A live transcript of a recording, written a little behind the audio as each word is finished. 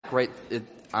back right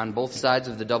on both sides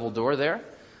of the double door there.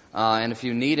 And if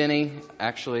you need any,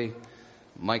 actually,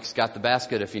 Mike's got the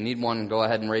basket. If you need one, go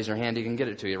ahead and raise your hand. He can get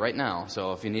it to you right now.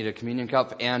 So if you need a communion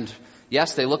cup, and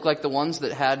yes, they look like the ones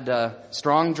that had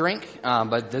strong drink,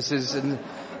 but this is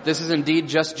indeed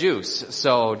just juice.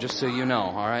 So just so you know,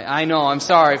 all right. I know. I'm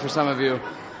sorry for some of you.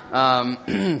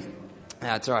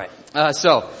 That's all right.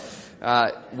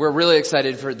 We're really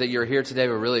excited that you're here today.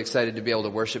 We're really excited to be able to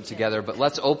worship together. But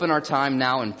let's open our time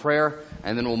now in prayer,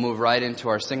 and then we'll move right into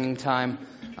our singing time.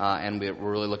 And we're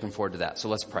really looking forward to that. So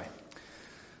let's pray.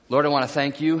 Lord, I want to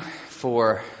thank you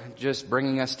for just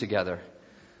bringing us together.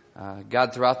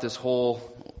 God, throughout this whole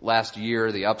last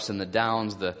year, the ups and the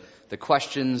downs, the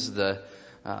questions, the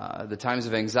times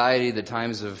of anxiety, the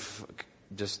times of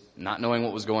just not knowing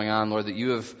what was going on, Lord, that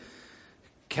you have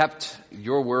kept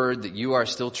your word, that you are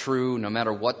still true no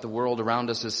matter what the world around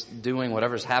us is doing,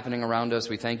 whatever's happening around us.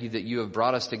 We thank you that you have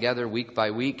brought us together week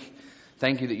by week.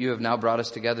 Thank you that you have now brought us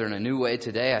together in a new way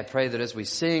today. I pray that as we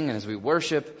sing and as we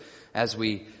worship, as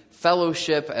we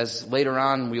fellowship, as later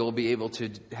on we will be able to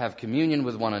have communion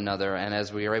with one another, and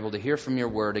as we are able to hear from your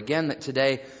word, again, that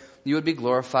today you would be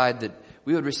glorified, that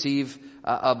we would receive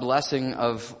a blessing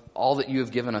of all that you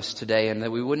have given us today, and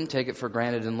that we wouldn't take it for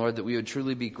granted, and Lord, that we would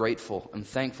truly be grateful and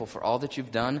thankful for all that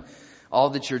you've done,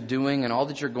 all that you're doing, and all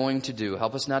that you're going to do.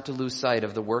 Help us not to lose sight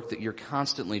of the work that you're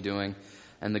constantly doing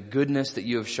and the goodness that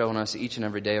you have shown us each and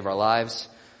every day of our lives.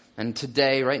 And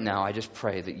today, right now, I just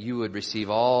pray that you would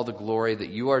receive all the glory that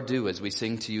you are due as we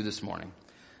sing to you this morning.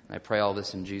 And I pray all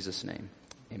this in Jesus' name.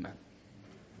 Amen.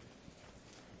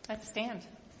 Let's stand.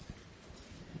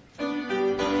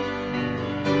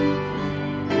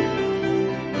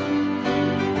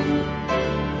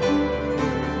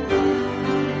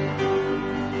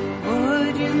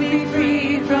 Would you be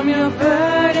free from your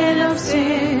burden of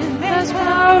sin? There's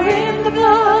power in the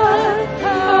blood,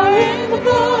 power in the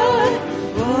blood.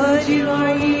 Would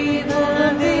your evil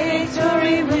and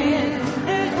victory win?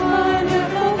 There's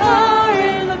wonderful power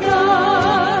in the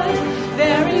blood.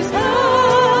 There is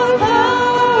power,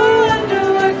 power,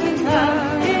 wonder-working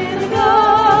power in the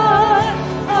blood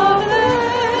of the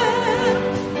Lamb.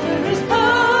 There is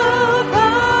power,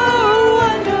 power,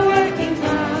 wonder-working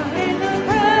power in the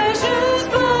precious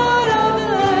blood of the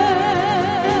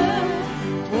Lamb.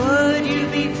 Would you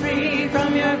be free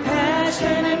from your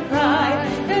passion and pride?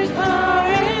 There's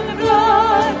power in the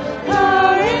blood,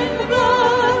 power in the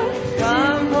blood.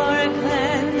 Come for a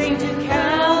cleansing to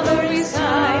Calvary's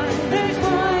side. There's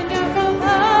wonderful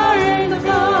power in the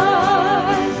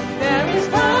blood. There is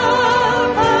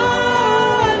power, power,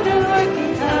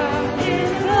 wonder-working power in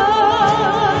the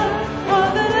blood of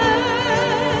the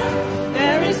Lamb.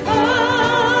 There is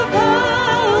power,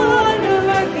 power,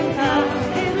 wonder-working power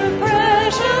in the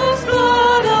precious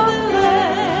blood of the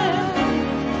Lamb.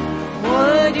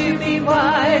 Would you be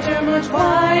whiter, much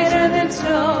whiter than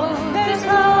snow? There's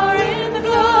power in the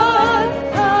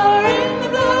blood, power in the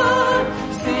blood.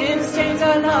 Sin stains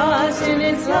are lost in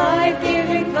its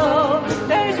life-giving flow.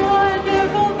 There's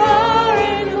wonderful power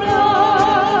in the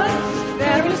blood.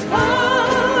 There is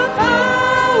power,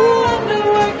 power,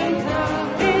 wonder-working power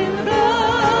in the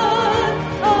blood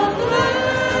of the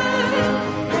Lamb.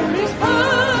 There is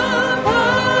power,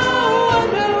 power,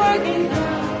 wonder-working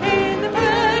power in the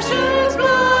precious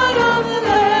blood of the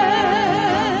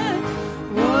Lamb.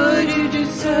 Would you do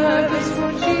service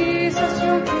for Jesus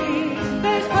your King?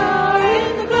 There's power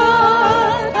in the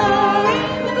blood, power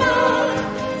in the blood.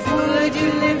 Would you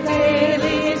live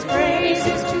daily his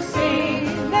praises to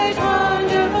sing? There's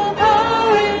wonderful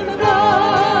power in the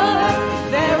blood.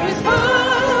 There is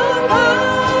power,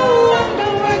 power,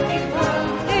 wonder-working power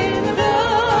in the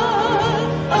blood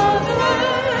of the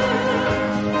Lamb.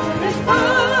 There is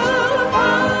power,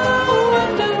 power,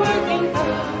 wonder-working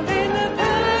power in the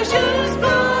precious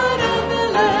blood of the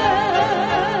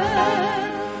Lamb.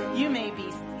 You may be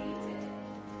seated.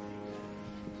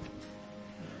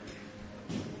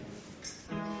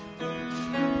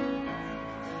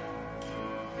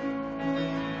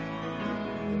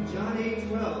 John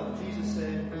 8:12, Jesus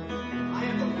said, I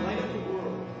am the light of the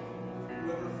world.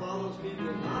 Whoever follows me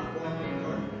will not walk in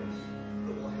darkness,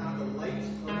 but will have the light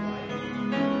of life.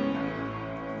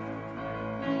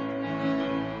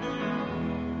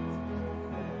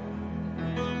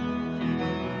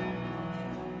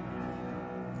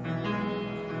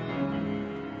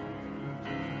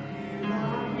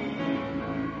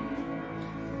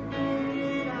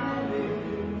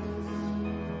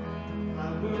 I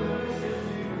worship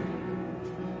you.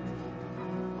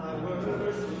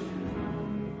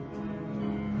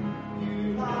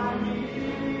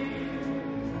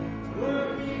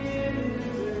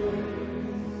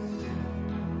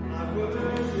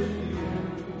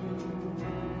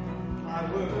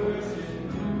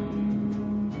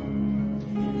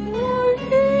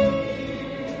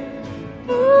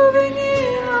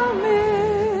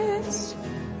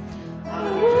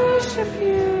 worship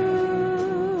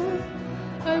you.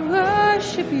 I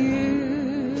worship you.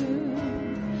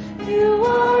 You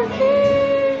are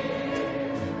here,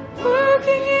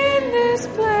 working in this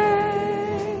place.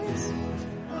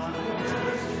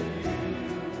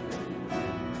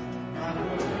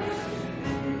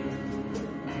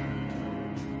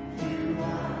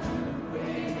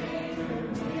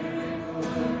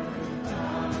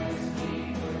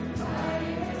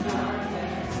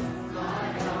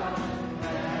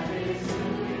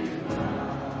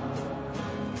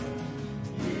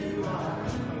 You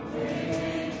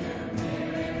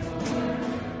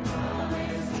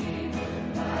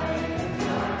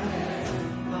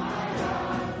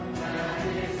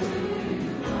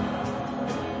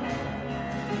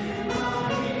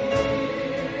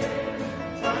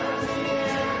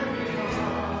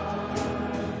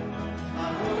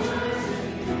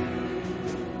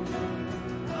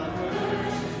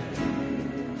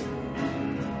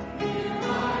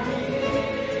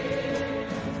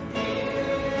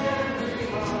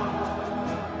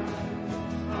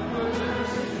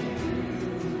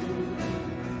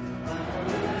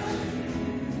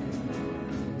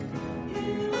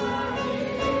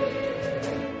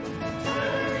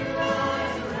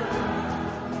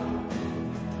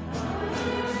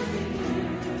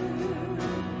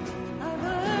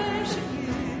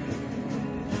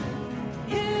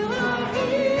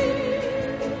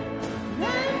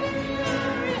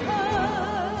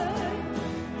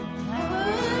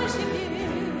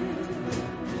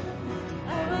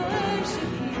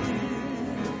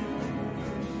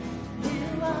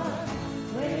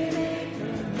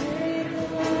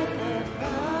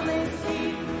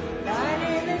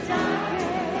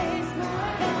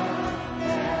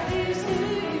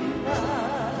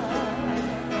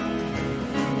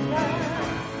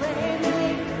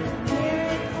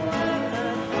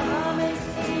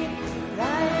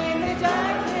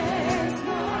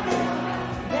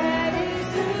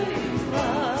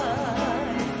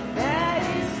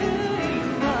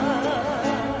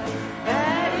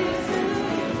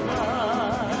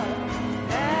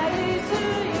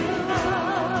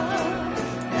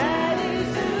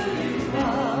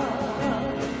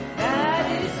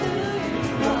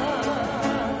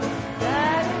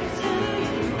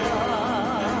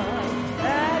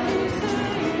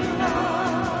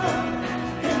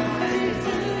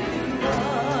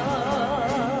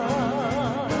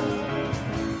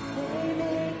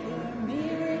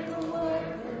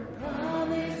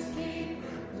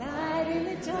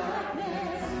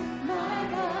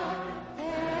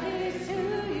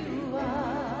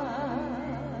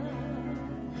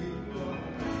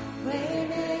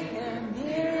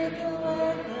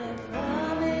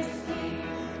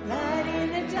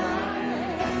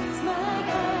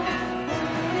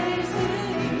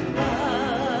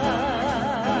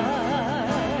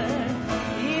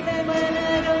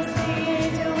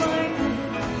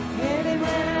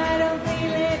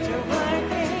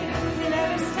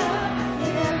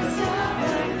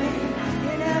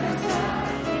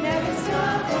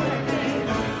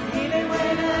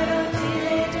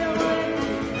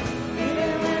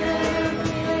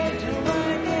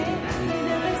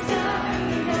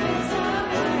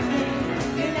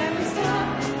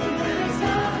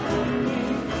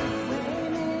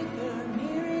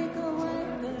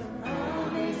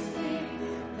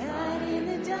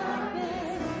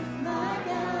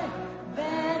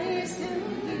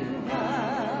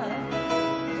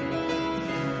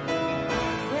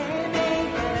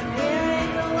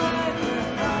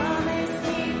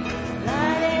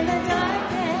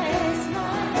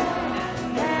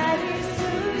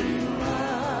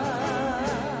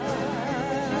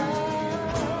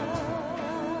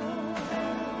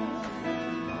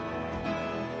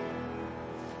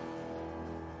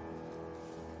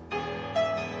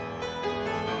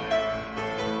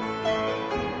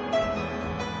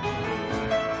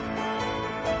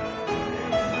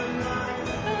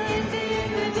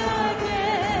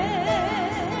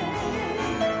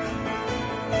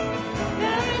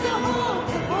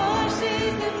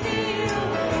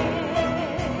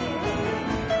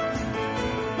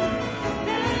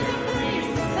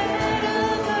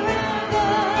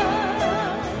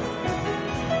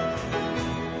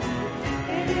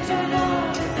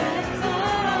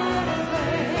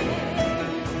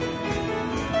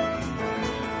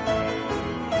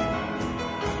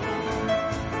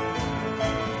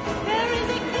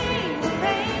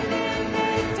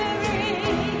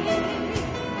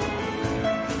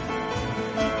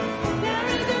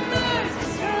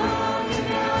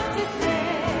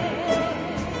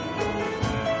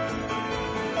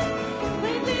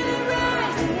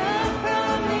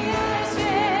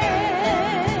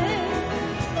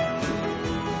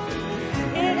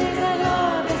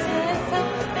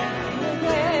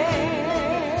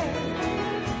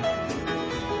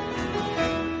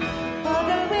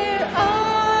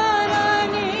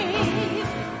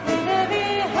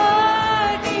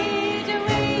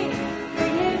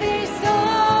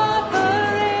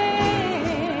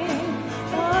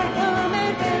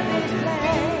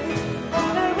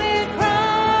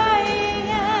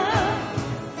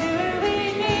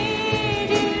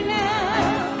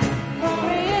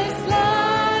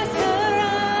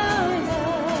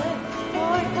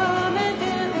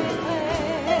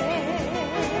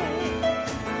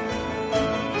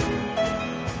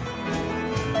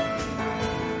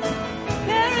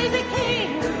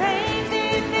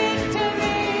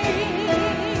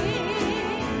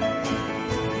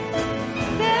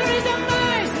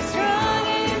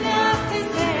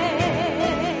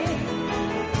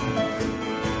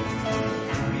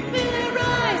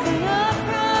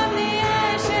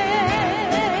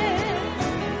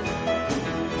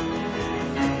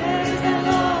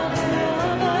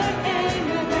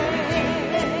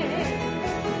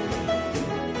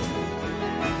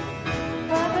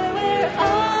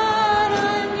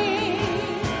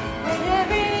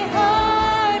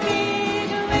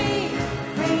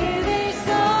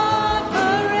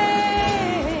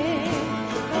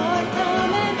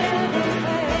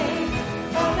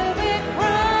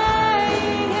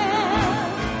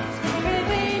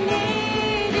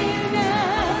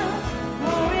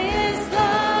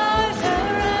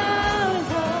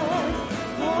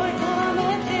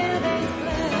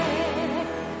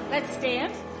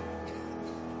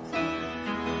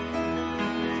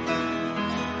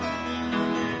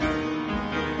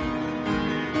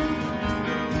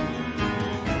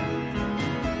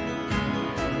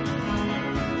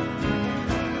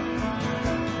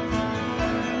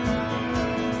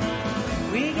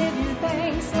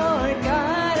thanks, Lord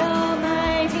God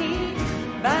Almighty.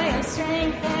 By your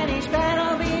strength can each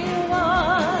battle be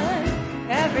won.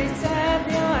 Every step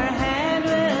your hand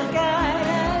will guide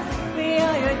us. We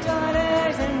are your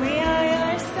daughters and we are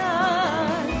your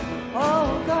sons. Oh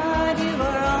God, you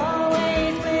are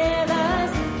always with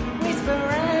us. Whisper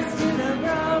rest to the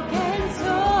broken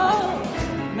soul.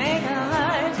 Make our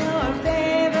hearts your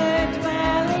favorite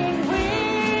dwelling. We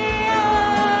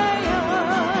are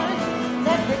yours.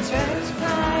 Let the church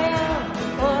cry out.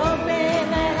 Open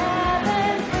the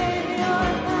heavens with your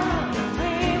power.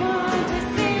 We want to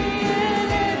see you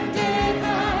lifted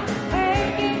high.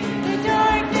 Breaking the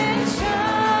darkness,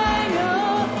 shine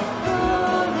your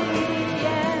glory.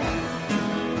 Yeah.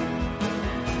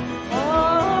 Oh,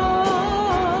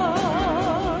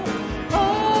 oh,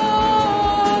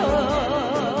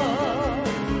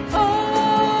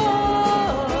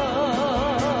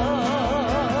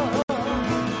 oh.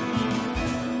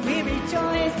 We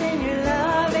rejoice in your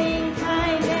loving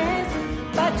kindness,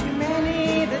 but to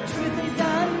many the truth is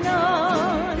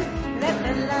unknown. Let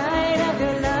the light of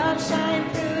your love shine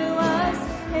through us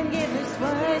and give us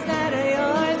words that are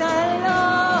yours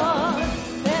alone.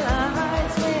 Fill our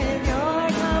hearts with your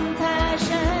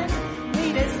compassion.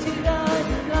 Lead us to those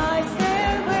who lost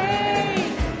their way.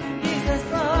 Use us,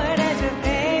 Lord, as your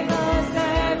faithful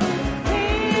servants. We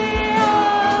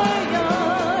are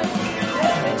yours.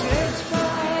 Let the church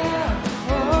cry out.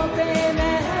 Open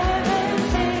the heavens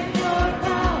with your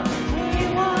power. We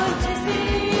want to see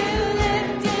you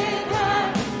lifted high.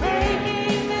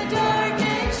 Breaking the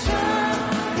darkness, shine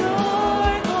your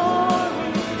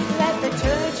glory. Let the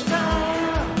church cry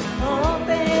out.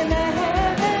 Open the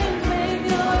heavens with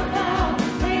your power.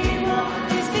 We want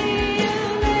to see you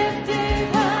lifted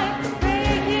high.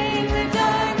 Breaking the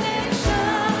darkness,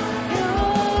 shine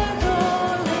your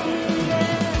glory.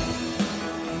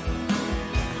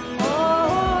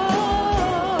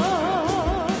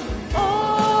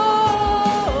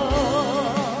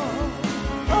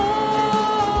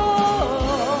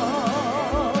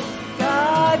 Oh,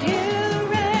 God, you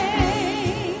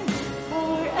reign,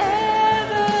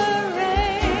 forever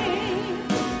reign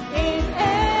in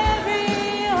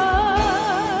every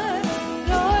heart.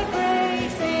 Lord,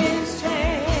 grace is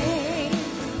changed.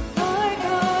 Lord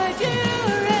God, you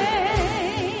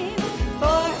reign,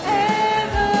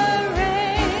 forever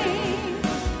reign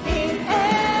in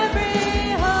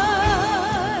every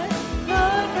heart.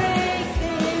 Lord, grace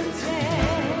is changed.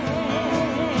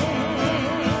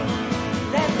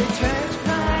 Let the church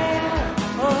cry out.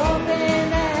 Open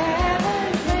the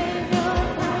heavens with your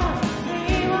power. We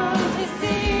want to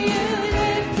see you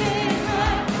lifted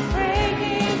high.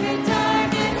 Breaking the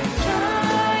darkness,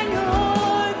 shine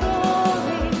your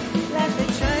glory. Let the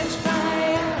church cry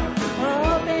out.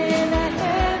 Open the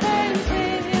heavens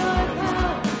with your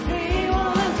power. We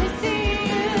want to see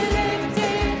you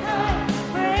lifted high.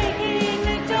 Breaking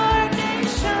the darkness,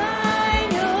 shine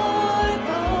your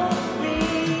glory.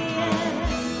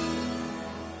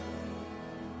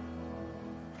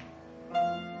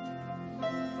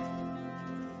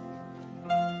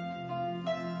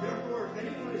 Therefore, if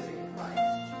anyone is in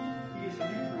Christ, he is a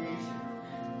new creation.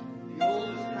 The old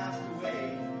has passed away.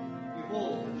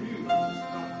 Behold, the new has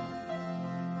come.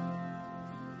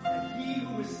 And he who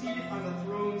was seated on the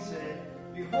throne said,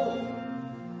 Behold,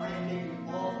 I am making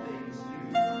all things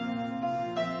new.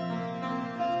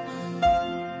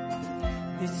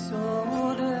 This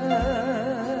old earth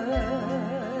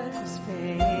is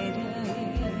fading,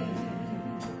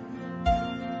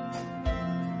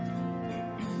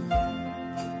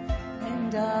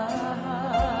 and our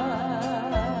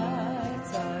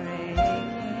hearts are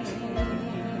aching.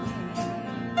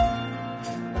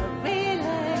 But we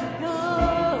let go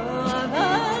of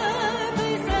our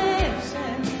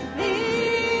possessions,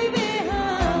 leave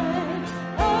behind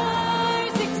our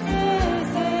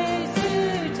successes to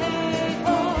take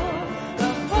hold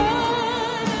of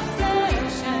one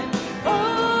obsession,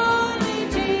 only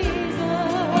Jesus.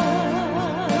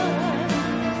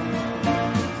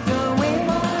 So we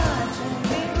watch and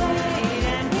we wait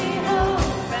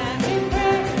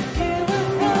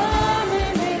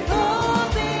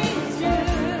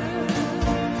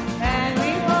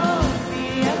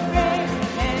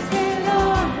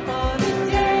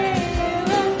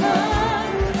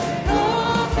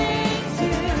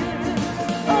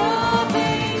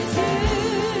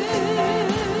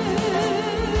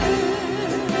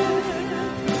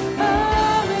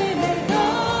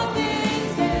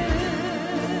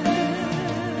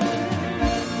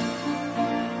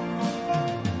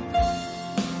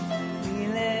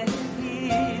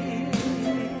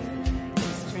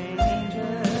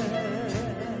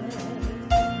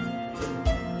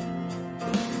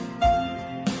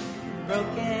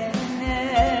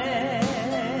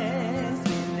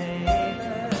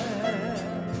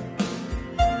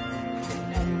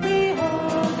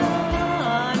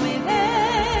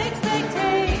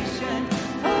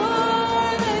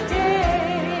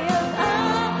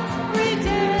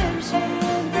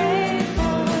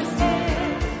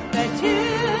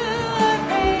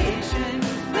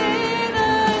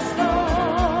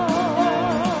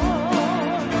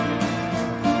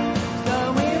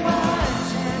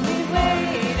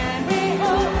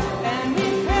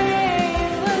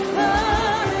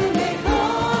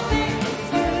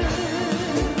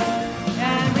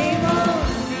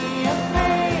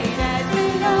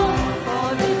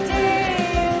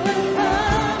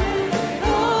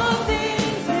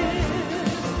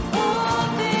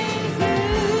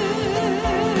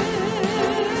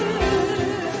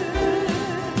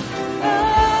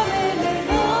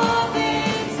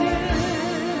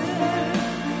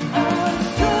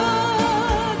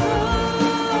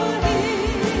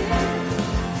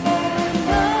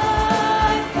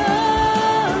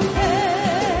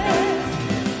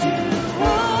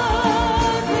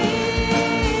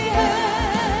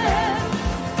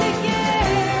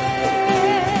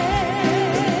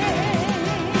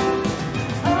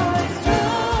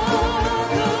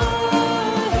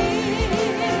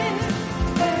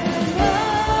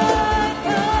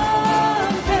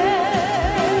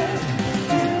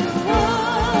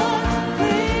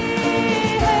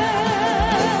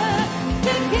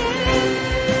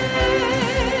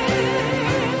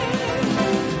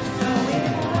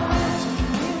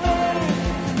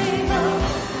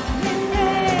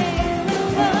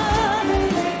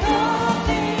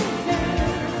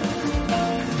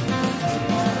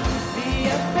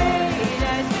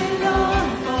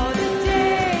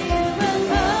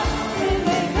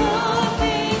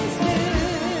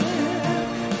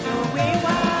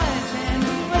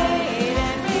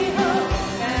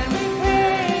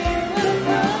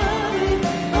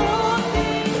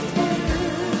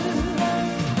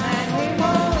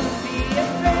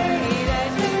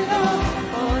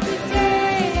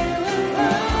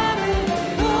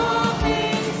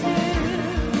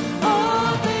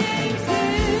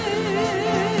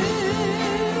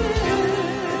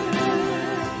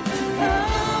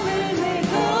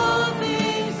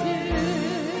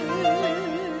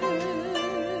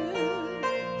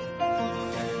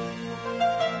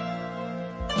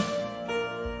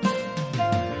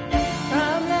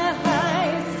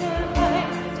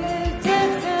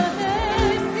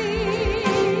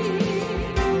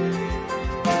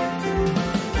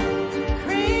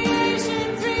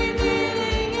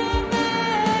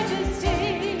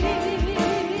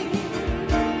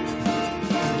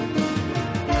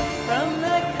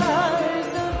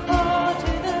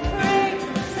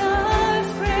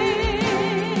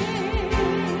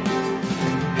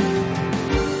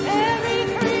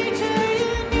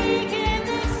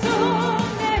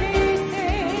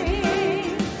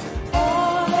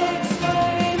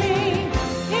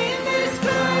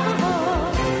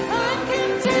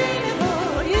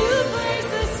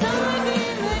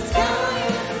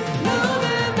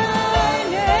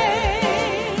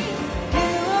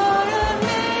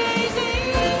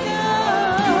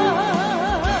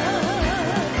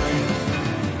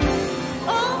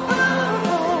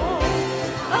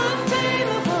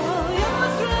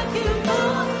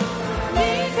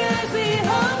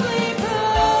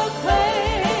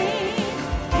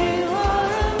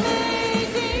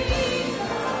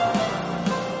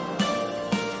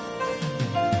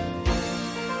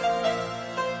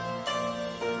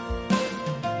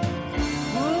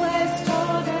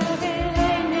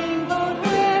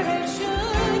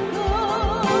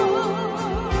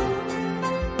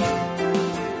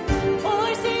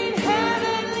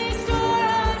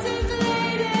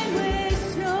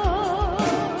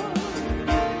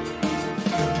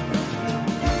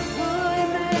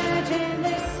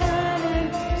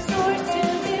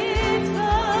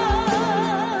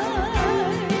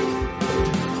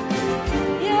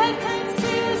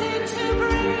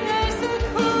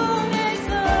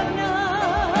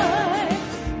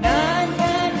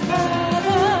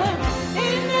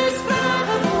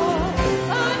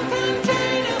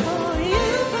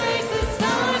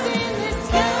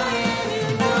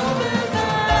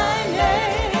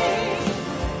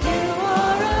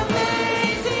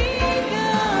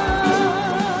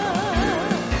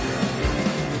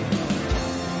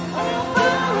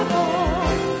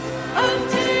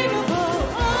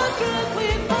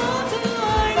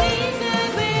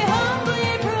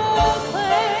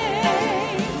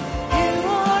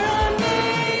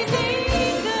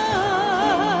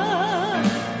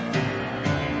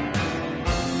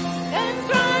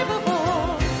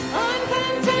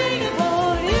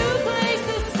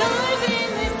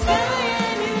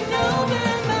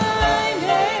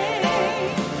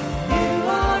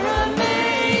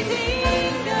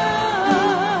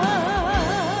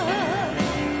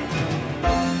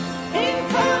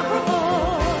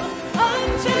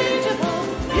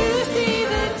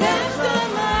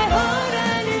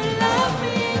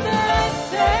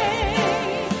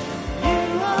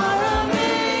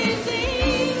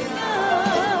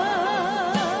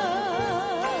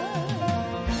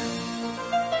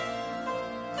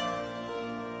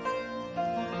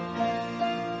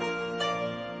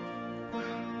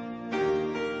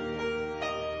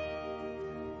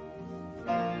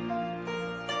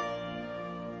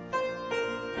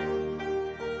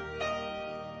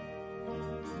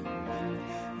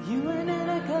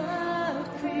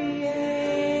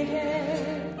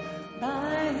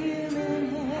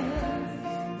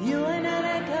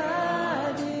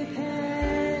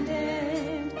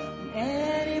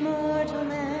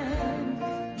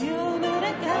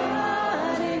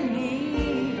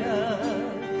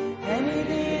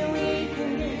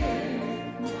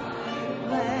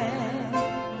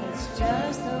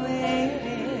just the way it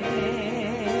is.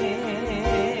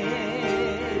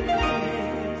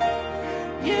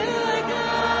 You are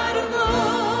God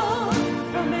alone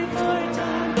from before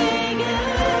time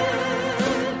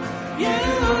began. You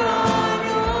are on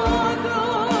your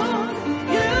throne.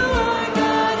 You are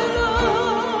God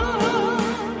alone.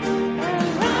 And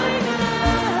right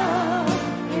now,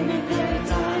 in the good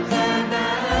times and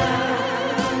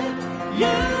bad,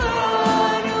 you are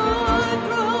on your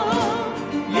throne.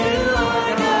 You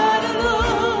are God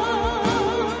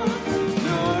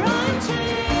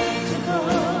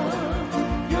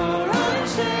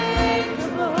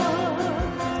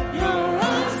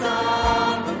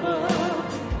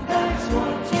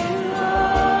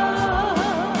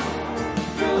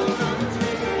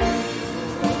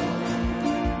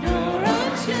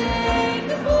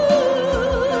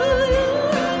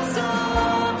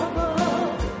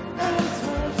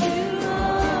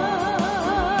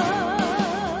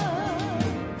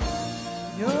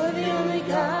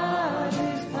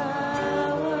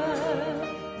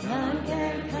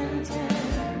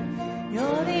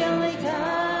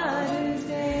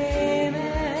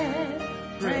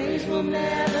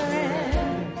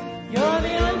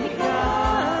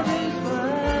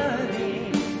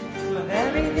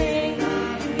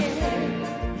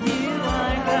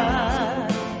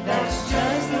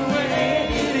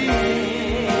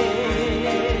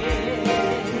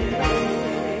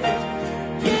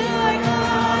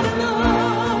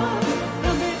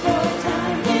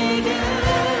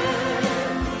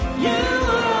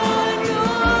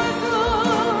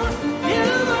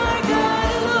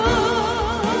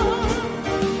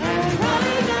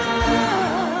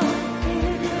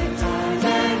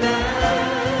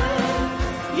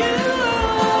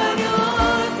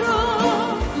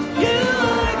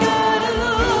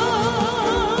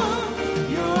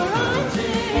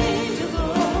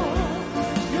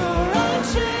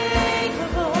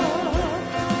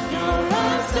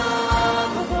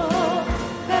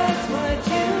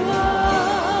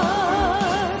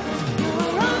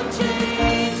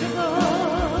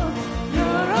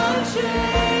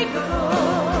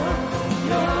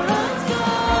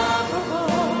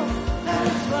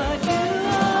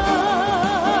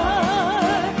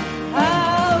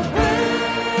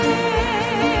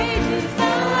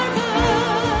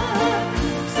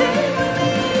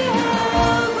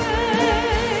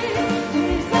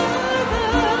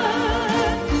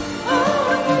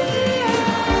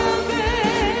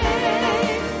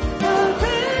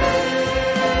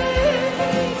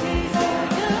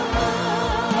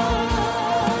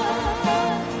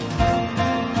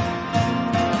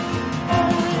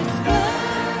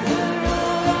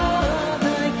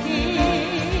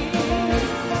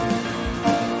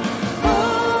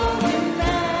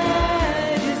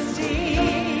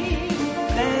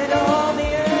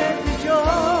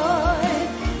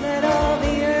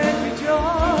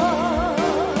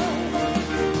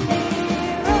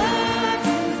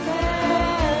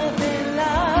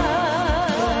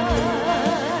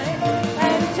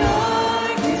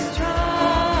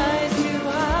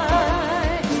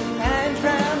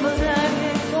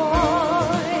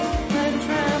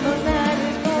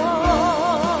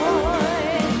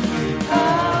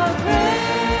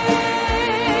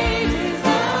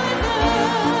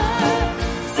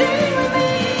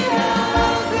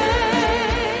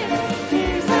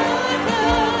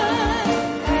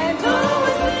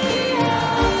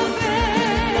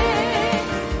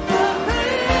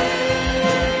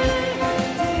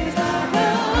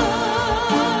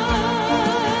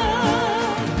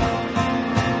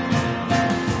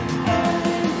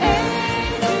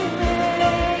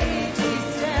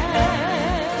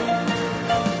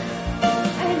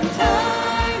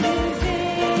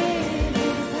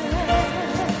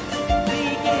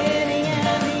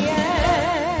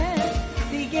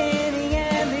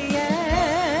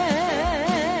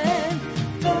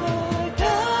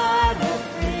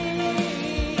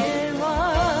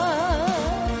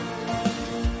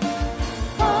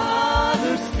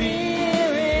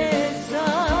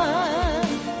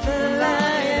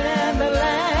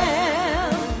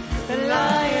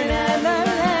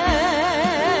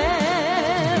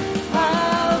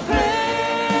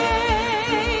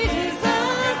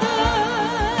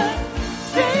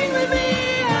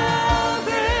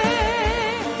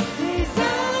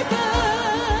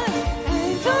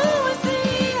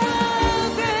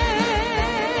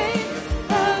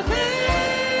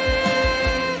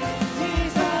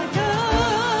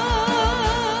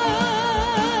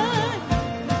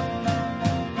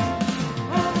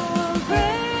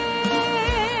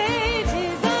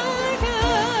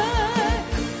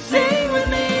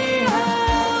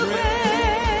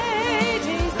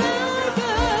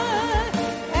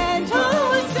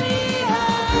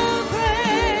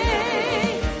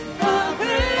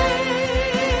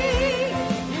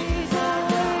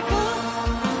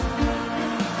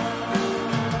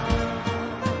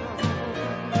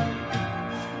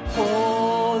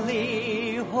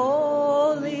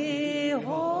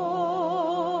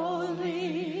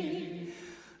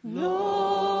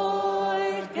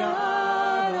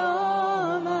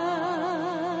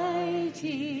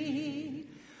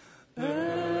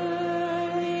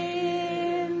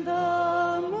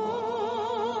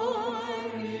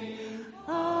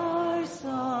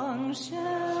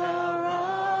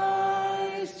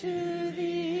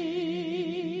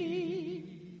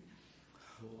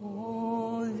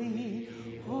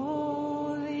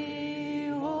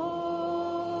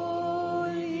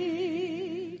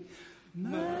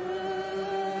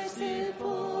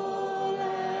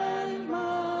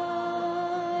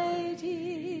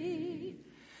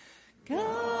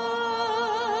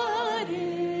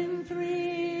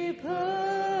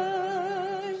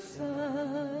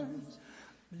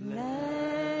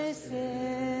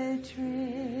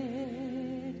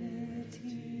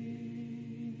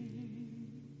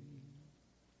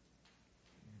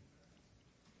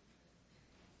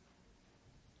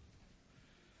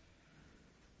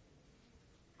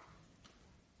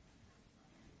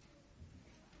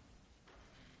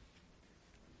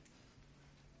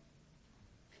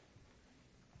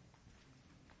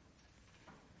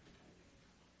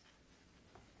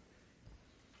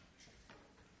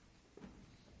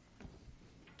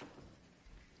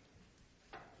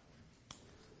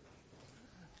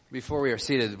Before we are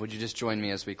seated, would you just join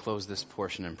me as we close this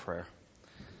portion in prayer?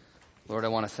 Lord, I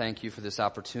want to thank you for this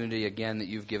opportunity again that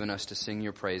you've given us to sing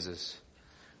your praises.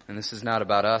 And this is not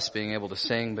about us being able to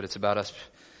sing, but it's about us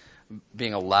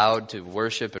being allowed to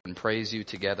worship and praise you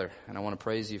together. And I want to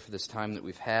praise you for this time that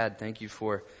we've had. Thank you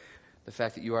for the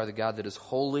fact that you are the God that is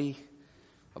holy,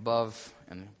 above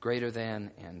and greater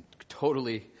than, and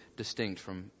totally distinct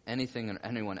from anything and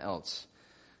anyone else.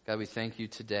 God, we thank you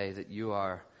today that you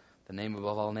are the name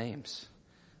above all names,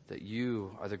 that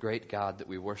you are the great God that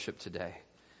we worship today.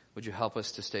 Would you help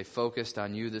us to stay focused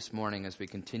on you this morning as we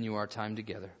continue our time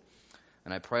together?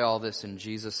 And I pray all this in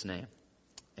Jesus' name.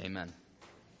 Amen.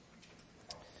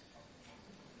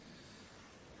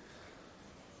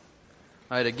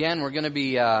 All right, again, we're going to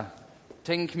be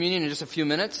taking communion in just a few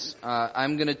minutes.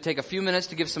 I'm going to take a few minutes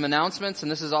to give some announcements,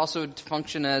 and this is also to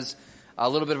function as a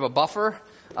little bit of a buffer.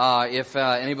 If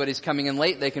anybody's coming in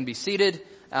late, they can be seated.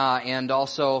 And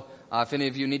also, if any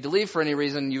of you need to leave for any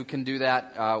reason, you can do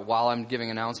that while I'm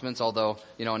giving announcements, although,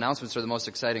 announcements are the most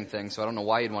exciting thing, so I don't know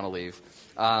why you'd want to leave.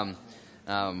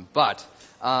 But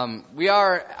we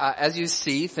are, as you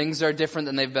see, things are different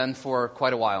than they've been for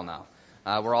quite a while now.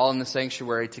 We're all in the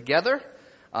sanctuary together.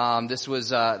 This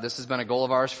has been a goal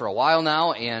of ours for a while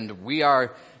now, and we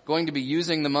are going to be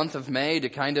using the month of May to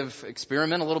kind of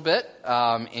experiment a little bit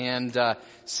and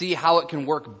see how it can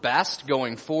work best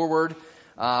going forward.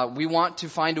 We want to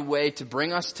find a way to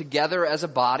bring us together as a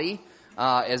body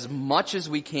as much as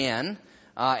we can,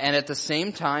 and at the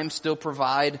same time still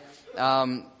provide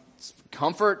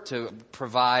comfort, to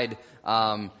provide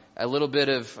a little bit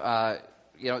of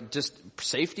just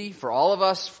safety for all of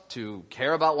us, to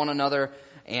care about one another.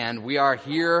 And we are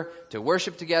here to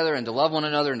worship together and to love one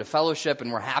another and to fellowship,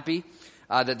 and we're happy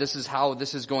that this is how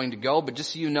this is going to go. But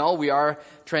just so you know, we are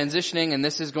transitioning, and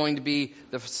this is going to be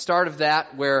the start of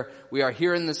that, where we are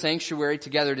here in the sanctuary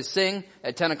together to sing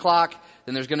at 10 o'clock.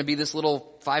 Then there's going to be this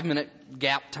little 5-minute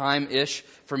gap time-ish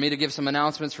for me to give some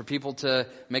announcements for people to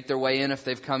make their way in if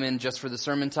they've come in just for the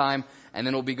sermon time. And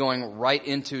then we'll be going right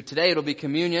into, today it'll be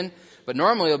communion, but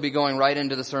normally it'll be going right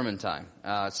into the sermon time.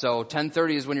 So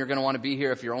 10:30 is when you're going to want to be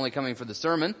here if you're only coming for the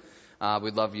sermon.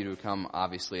 We'd love you to come,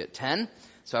 obviously, at 10.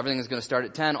 So everything is going to start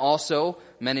at 10. Also,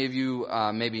 many of you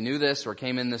maybe knew this or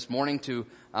came in this morning to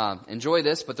enjoy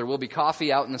this, but there will be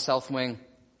coffee out in the south wing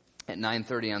at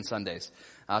 9:30 on Sundays.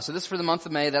 So this is for the month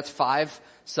of May. That's 5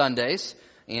 Sundays.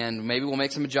 And maybe we'll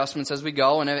make some adjustments as we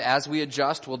go. And as we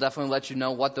adjust, we'll definitely let you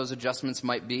know what those adjustments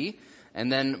might be.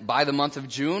 And then by the month of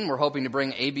June, we're hoping to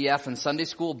bring ABF and Sunday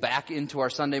school back into our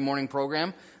Sunday morning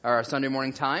program, or our Sunday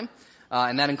morning time.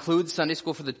 And that includes Sunday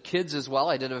school for the kids as well.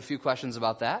 I did have a few questions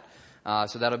about that.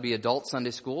 So that'll be adult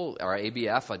Sunday school, our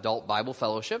ABF, Adult Bible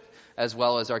Fellowship, as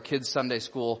well as our kids Sunday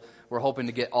school. We're hoping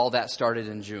to get all that started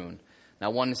in June. Now,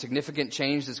 one significant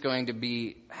change that's going to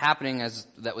be happening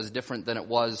that was different than it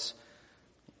was,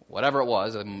 whatever it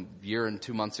was, a year and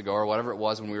 2 months ago, or whatever it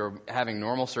was when we were having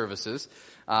normal services,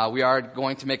 we are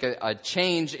going to make a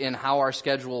change in how our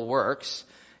schedule works.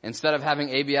 Instead of having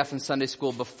ABF and Sunday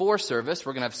school before service,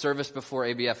 we're going to have service before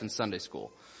ABF and Sunday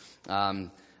school.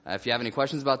 If you have any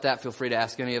questions about that, feel free to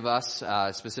ask any of us.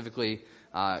 Specifically,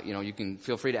 you can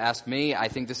feel free to ask me. I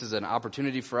think this is an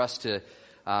opportunity for us to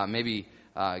maybe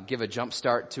give a jump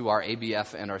start to our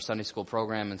ABF and our Sunday school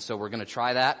program. And so we're going to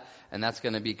try that, and that's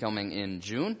going to be coming in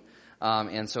June.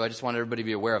 And so I just want everybody to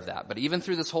be aware of that. But even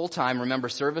through this whole time, remember,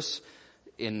 service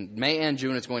in May and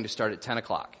June is going to start at 10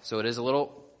 o'clock. So it is a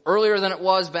little earlier than it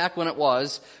was back when it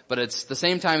was, but it's the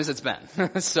same time as it's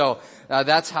been. So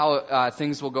that's how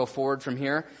things will go forward from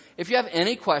here. If you have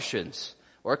any questions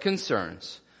or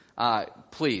concerns,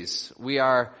 please, we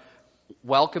are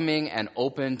welcoming and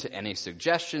open to any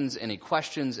suggestions, any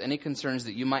questions, any concerns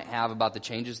that you might have about the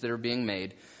changes that are being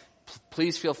made.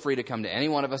 Please feel free to come to any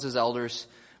one of us as elders.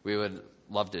 We would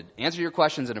love to answer your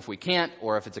questions, and if we can't,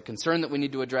 or if it's a concern that we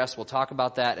need to address, we'll talk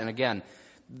about that. And again,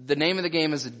 the name of the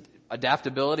game is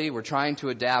adaptability. We're trying to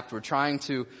adapt. We're trying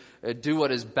to do what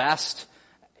is best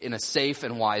in a safe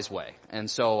and wise way.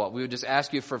 And so we would just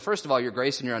ask you for, first of all, your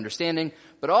grace and your understanding,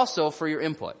 but also for your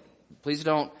input. Please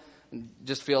don't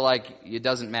just feel like it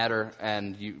doesn't matter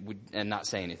and not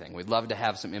say anything. We'd love to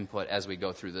have some input as we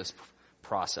go through this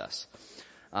process.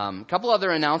 A couple other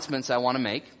announcements I want to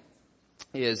make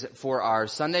is for our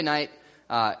Sunday night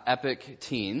Epic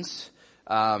Teens.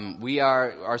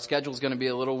 Our schedule is going to be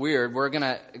a little weird. We're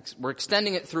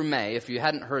extending it through May. If you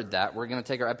hadn't heard that, we're going to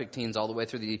take our Epic Teens all the way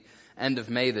through the end of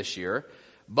May this year.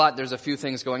 But there's a few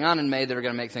things going on in May that are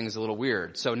going to make things a little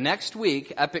weird. So next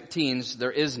week, Epic Teens,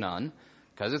 there is none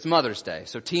because it's Mother's Day.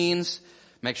 So teens,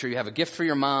 Make sure you have a gift for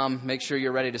your mom. Make sure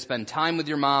you're ready to spend time with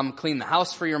your mom. Clean the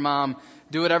house for your mom.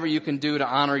 Do whatever you can do to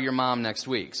honor your mom next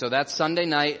week. So that's Sunday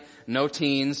night, no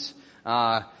teens.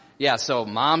 So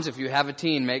moms, if you have a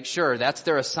teen, make sure that's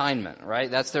their assignment,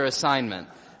 right? That's their assignment.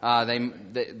 They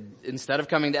instead of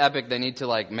coming to Epic, they need to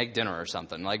like make dinner or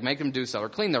something. Like make them do so or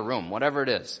clean their room, whatever it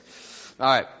is. All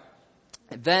right.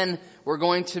 Then we're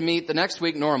going to meet the next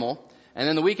week normal. And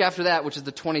then the week after that, which is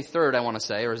the 23rd, I want to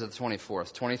say, or is it the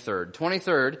 24th? 23rd.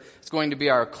 23rd is going to be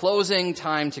our closing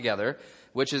time together,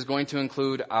 which is going to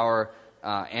include our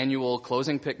annual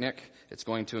closing picnic. It's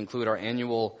going to include our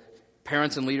annual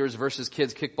Parents and Leaders versus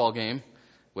Kids kickball game,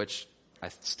 which I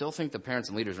still think the Parents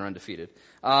and Leaders are undefeated.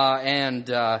 And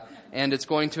it's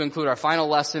going to include our final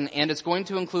lesson, and it's going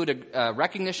to include a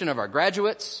recognition of our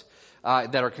graduates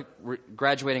that are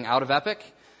graduating out of Epic,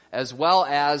 as well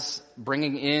as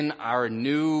bringing in our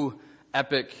new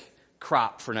Epic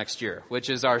crop for next year, which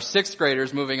is our 6th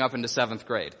graders moving up into 7th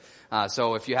grade.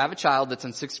 So if you have a child that's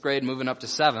in 6th grade moving up to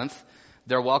 7th,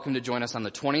 they're welcome to join us on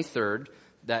the 23rd.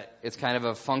 That it's kind of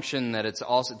a function that it's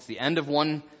the end of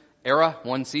one era,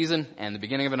 one season, and the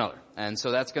beginning of another. And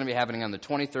so that's going to be happening on the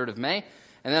 23rd of May.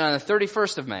 And then on the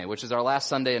 31st of May, which is our last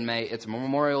Sunday in May, it's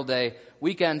Memorial Day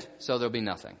weekend, so there'll be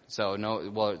nothing.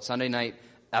 So Sunday night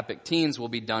Epic Teens will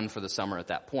be done for the summer at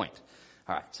that point.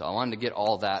 All right, so I wanted to get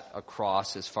all that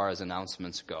across as far as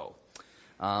announcements go.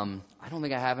 I don't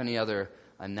think I have any other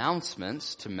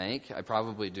announcements to make. I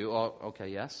probably do. Oh, okay,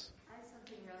 yes? I have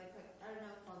something really quick. I don't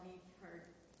know if I'll be heard.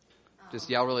 Just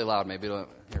yell really loud, maybe it'll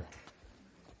hear.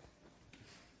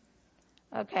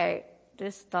 Okay,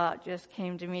 this thought just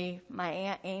came to me. My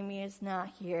Aunt Amy is not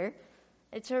here.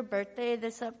 It's her birthday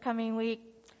this upcoming week.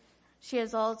 She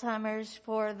has Alzheimer's,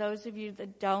 for those of you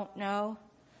that don't know.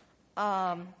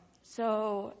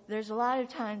 So there's a lot of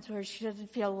times where she doesn't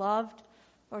feel loved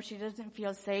or she doesn't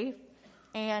feel safe.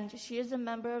 And she is a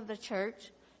member of the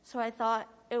church. So I thought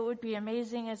it would be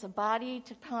amazing as a body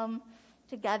to come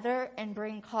together and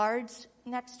bring cards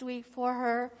next week for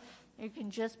her. You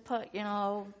can just put,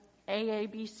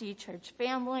 AABC church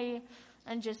family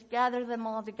and just gather them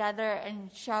all together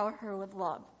and shower her with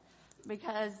love.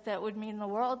 Because that would mean the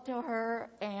world to her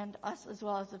and us as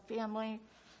well as a family.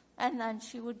 And then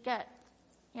she would get,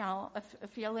 a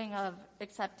feeling of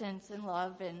acceptance and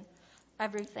love and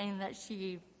everything that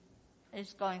she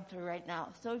is going through right now.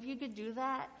 So if you could do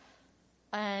that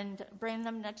and bring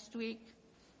them next week.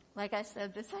 Like I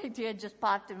said, this idea just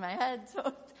popped in my head,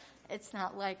 so it's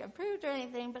not like approved or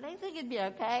anything, but I think it'd be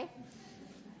okay.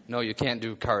 No, you can't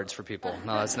do cards for people.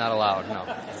 No, that's not allowed.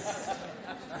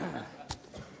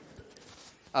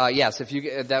 No. Yes,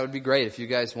 that would be great if you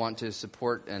guys want to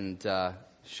support and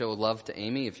show love to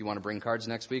Amy. If you want to bring cards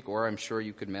next week, or I'm sure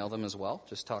you could mail them as well.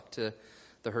 Just talk to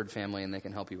the Hurd family, and they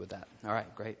can help you with that. All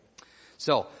right, great.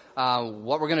 So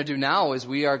what we're going to do now is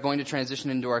we are going to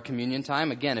transition into our communion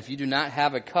time. Again, if you do not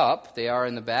have a cup, they are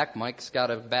in the back. Mike's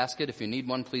got a basket. If you need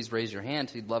one, please raise your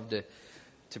hand. He'd love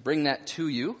to bring that to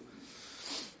you.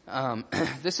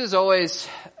 This is always,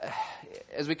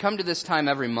 as we come to this time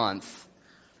every month,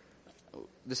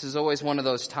 this is always one of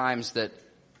those times that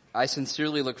I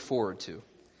sincerely look forward to,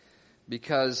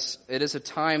 because it is a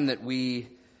time that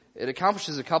it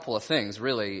accomplishes a couple of things,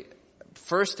 really.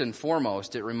 First and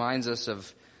foremost, it reminds us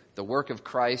of the work of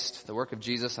Christ, the work of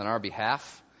Jesus on our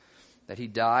behalf, that he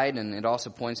died, and it also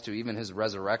points to even his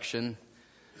resurrection.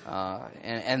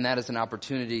 And that is an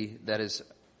opportunity that is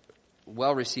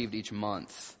well received each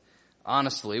month.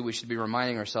 Honestly, we should be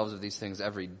reminding ourselves of these things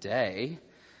every day,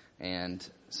 and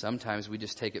sometimes we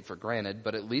just take it for granted,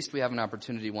 but at least we have an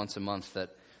opportunity once a month that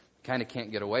kind of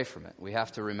can't get away from it. We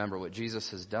have to remember what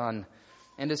Jesus has done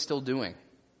and is still doing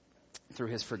through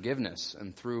his forgiveness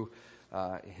and through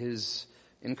his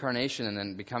incarnation and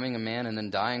then becoming a man and then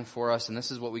dying for us. And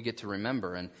this is what we get to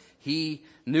remember. And he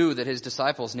knew that his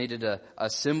disciples needed a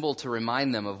symbol to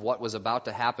remind them of what was about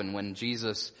to happen when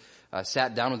Jesus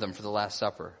sat down with them for the Last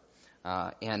Supper.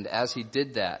 And as he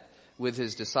did that with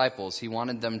his disciples, he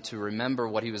wanted them to remember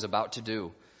what he was about to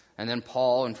do. And then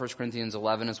Paul in 1 Corinthians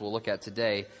 11, as we'll look at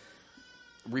today,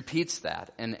 repeats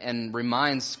that and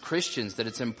reminds Christians that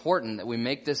it's important that we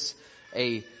make this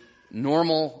a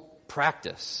normal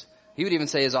practice. He would even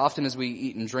say, as often as we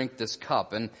eat and drink this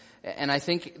cup. And I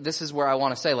think this is where I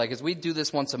want to say, as we do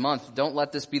this once a month, don't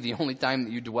let this be the only time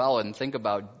that you dwell and think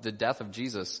about the death of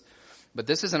Jesus. But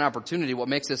this is an opportunity. What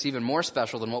makes this even more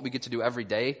special than what we get to do every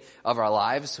day of our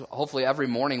lives. Hopefully every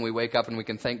morning we wake up and we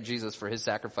can thank Jesus for his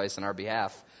sacrifice on our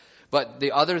behalf. But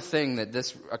the other thing that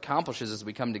this accomplishes as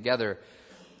we come together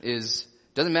is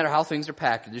Doesn't matter how things are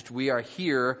packaged, we are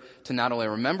here to not only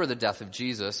remember the death of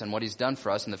Jesus and what he's done for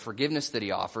us and the forgiveness that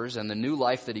he offers and the new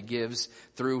life that he gives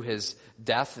through his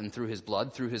death and through his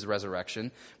blood, through his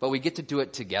resurrection, but we get to do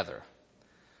it together.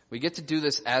 We get to do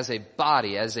this as a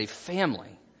body, as a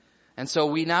family. And so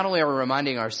we not only are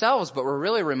reminding ourselves, but we're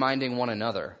really reminding one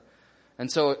another. And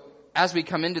so as we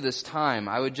come into this time,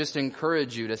 I would just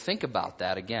encourage you to think about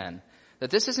that again. That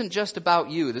this isn't just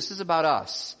about you, this is about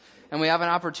us. And we have an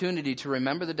opportunity to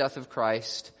remember the death of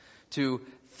Christ, to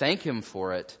thank him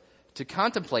for it, to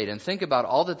contemplate and think about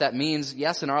all that that means,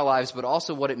 yes, in our lives, but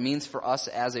also what it means for us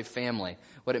as a family,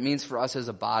 what it means for us as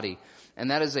a body.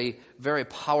 And that is a very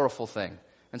powerful thing.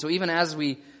 And so even as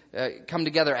we come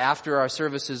together after our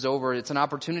service is over, it's an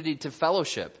opportunity to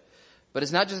fellowship. But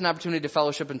it's not just an opportunity to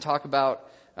fellowship and talk about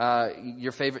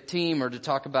your favorite team or to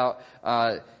talk about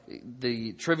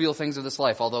the trivial things of this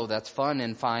life, although that's fun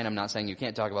and fine. I'm not saying you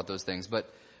can't talk about those things. But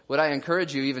would I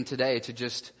encourage you even today to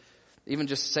just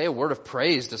say a word of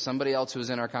praise to somebody else who is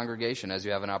in our congregation as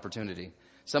you have an opportunity.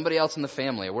 Somebody else in the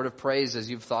family, a word of praise as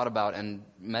you've thought about and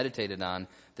meditated on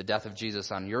the death of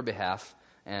Jesus on your behalf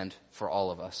and for all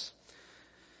of us.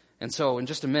 And so in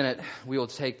just a minute, we will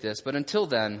take this. But until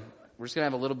then, we're just going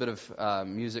to have a little bit of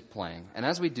music playing. And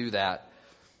as we do that,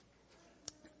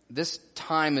 this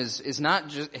time is not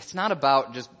just, it's not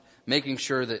about just making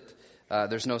sure that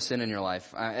there's no sin in your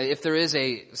life. If there is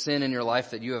a sin in your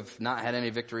life that you have not had any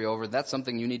victory over, that's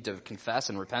something you need to confess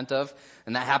and repent of,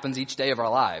 and that happens each day of our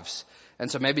lives.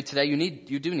 And so maybe today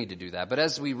you do need to do that. But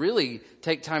as we really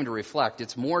take time to reflect,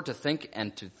 it's more to think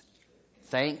and to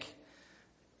thank.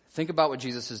 Think about what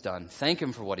Jesus has done. Thank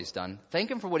him for what he's done.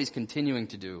 Thank him for what he's continuing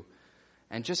to do.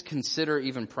 And just consider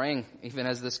even praying, even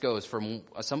as this goes, for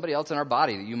somebody else in our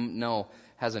body that you know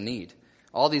has a need.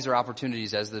 All these are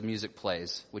opportunities as the music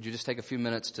plays. Would you just take a few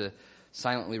minutes to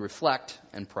silently reflect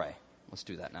and pray? Let's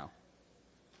do that now.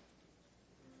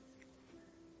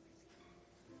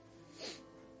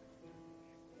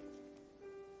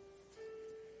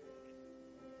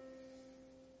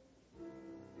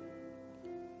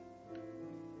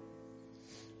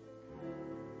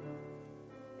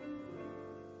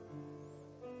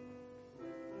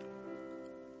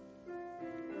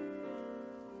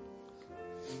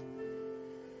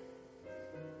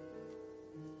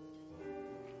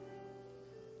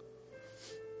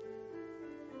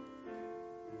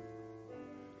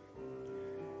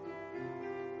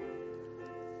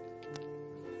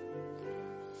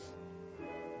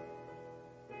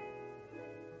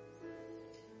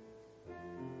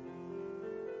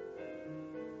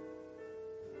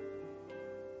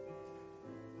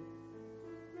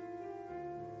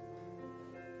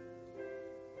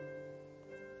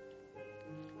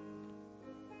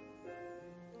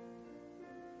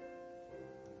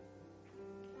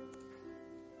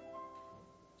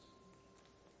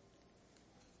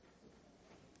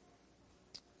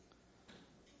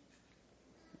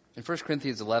 In 1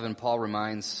 Corinthians 11, Paul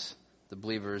reminds the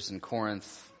believers in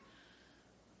Corinth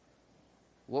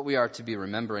what we are to be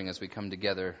remembering as we come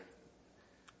together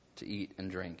to eat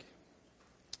and drink.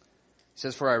 He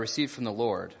says, "For I received from the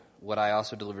Lord what I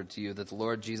also delivered to you, that the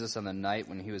Lord Jesus on the night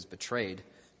when he was betrayed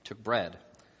took bread.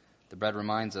 The bread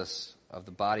reminds us of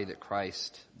the body that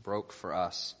Christ broke for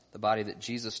us, the body that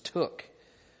Jesus took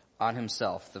on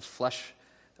himself, the flesh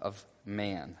of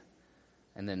man,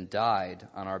 and then died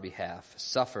on our behalf,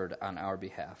 suffered on our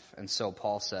behalf." And so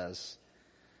Paul says,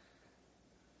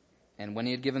 "And when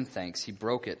he had given thanks, he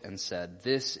broke it and said,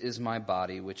 'This is my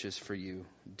body, which is for you.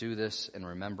 Do this in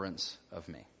remembrance of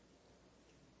me.'"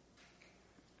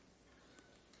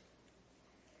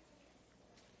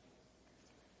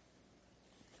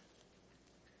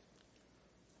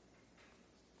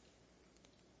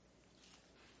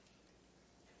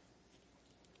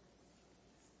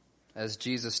 As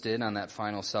Jesus did on that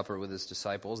final supper with his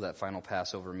disciples, that final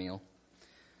Passover meal,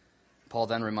 Paul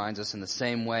then reminds us in the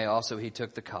same way also he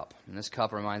took the cup. And this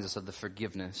cup reminds us of the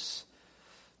forgiveness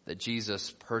that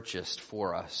Jesus purchased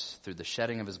for us through the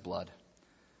shedding of his blood.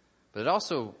 But it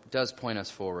also does point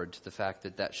us forward to the fact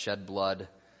that that shed blood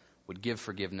would give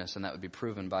forgiveness, and that would be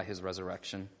proven by his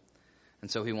resurrection.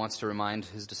 And so he wants to remind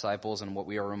his disciples, and what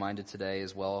we are reminded today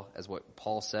as well as what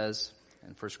Paul says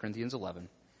in 1 Corinthians 11.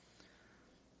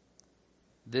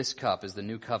 "This cup is the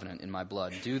new covenant in my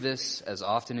blood. Do this as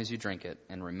often as you drink it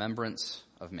in remembrance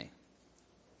of me."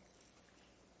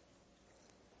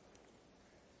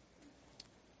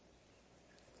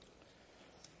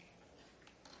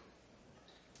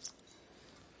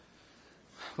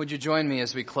 Would you join me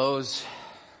as we close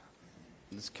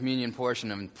this communion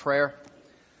portion in prayer?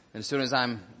 And as soon as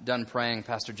I'm done praying,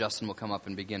 Pastor Justin will come up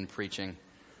and begin preaching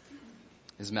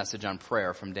his message on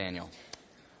prayer from Daniel.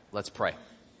 Let's pray.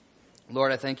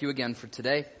 Lord, I thank you again for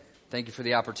today. Thank you for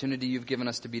the opportunity you've given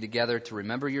us to be together, to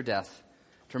remember your death,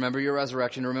 to remember your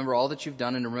resurrection, to remember all that you've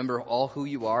done, and to remember all who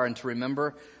you are, and to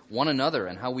remember one another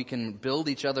and how we can build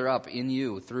each other up in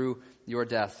you through your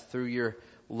death, through your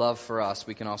love for us.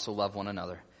 We can also love one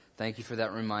another. Thank you for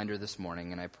that reminder this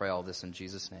morning, and I pray all this in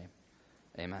Jesus' name.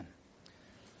 Amen.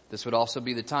 This would also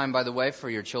be the time, by the way, for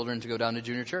your children to go down to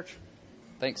junior church.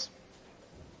 Thanks.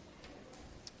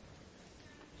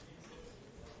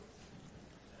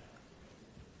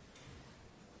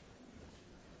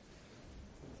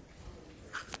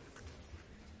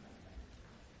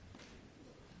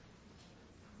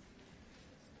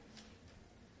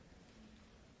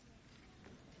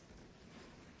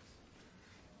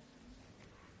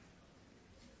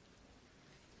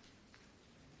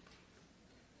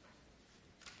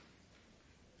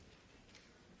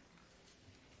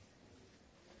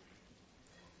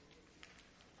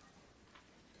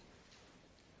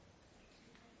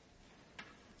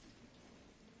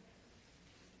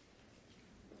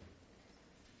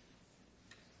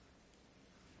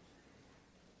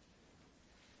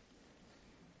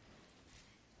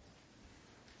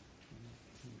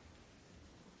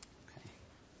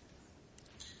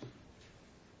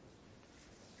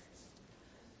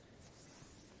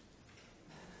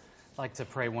 I'd like to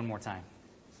pray one more time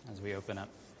as we open up.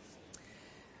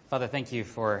 Father, thank you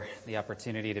for the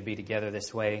opportunity to be together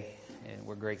this way. And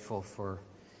we're grateful for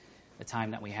the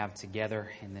time that we have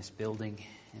together in this building,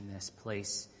 in this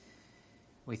place.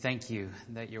 We thank you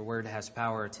that your word has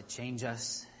power to change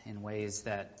us in ways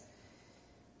that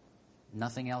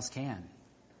nothing else can.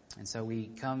 And so we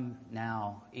come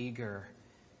now eager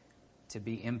to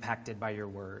be impacted by your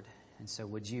word. And so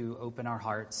would you open our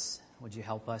hearts? Would you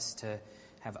help us to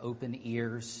have open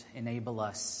ears? Enable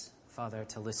us, Father,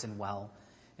 to listen well.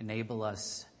 Enable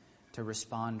us to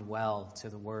respond well to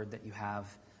the word that you have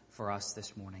for us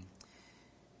this morning.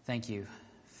 Thank you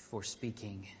for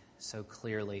speaking so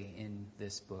clearly in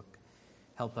this book.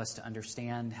 Help us to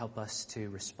understand, help us to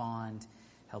respond,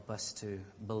 help us to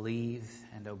believe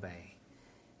and obey.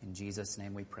 In Jesus'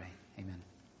 name we pray. Amen.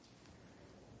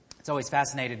 It's always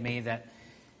fascinated me that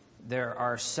there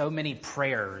are so many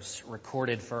prayers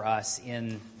recorded for us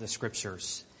in the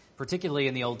Scriptures, particularly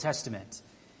in the Old Testament.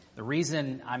 The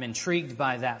reason I'm intrigued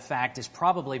by that fact is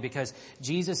probably because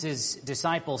Jesus'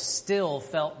 disciples still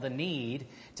felt the need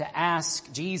to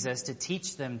ask Jesus to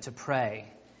teach them to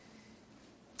pray.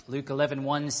 Luke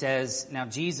 11:1 says, "Now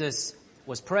Jesus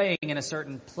was praying in a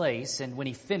certain place, and when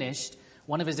he finished,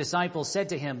 one of his disciples said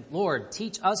to him, 'Lord,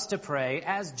 teach us to pray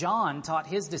as John taught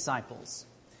his disciples.'"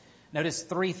 Notice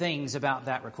three things about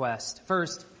that request.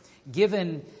 First,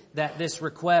 given that this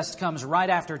request comes right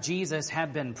after Jesus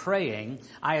had been praying,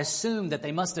 I assume that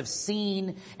they must have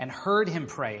seen and heard him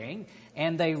praying,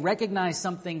 and they recognized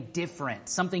something different,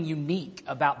 something unique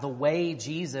about the way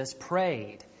Jesus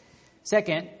prayed.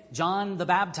 Second, John the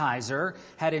Baptizer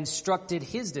had instructed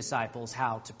his disciples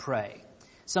how to pray.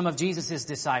 Some of Jesus'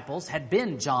 disciples had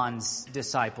been John's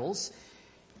disciples,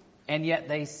 and yet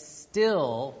they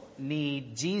still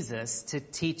need Jesus to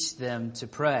teach them to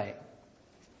pray.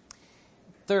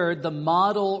 Third, the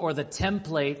model or the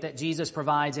template that Jesus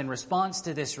provides in response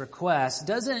to this request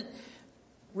doesn't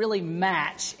really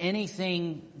match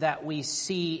anything that we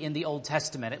see in the Old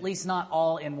Testament, at least not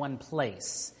all in one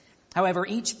place. However,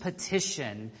 each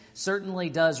petition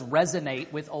certainly does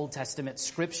resonate with Old Testament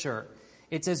Scripture.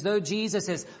 It's as though Jesus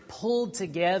has pulled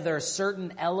together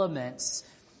certain elements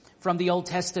from the Old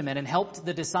Testament and helped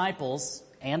the disciples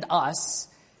and us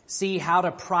see how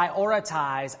to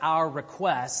prioritize our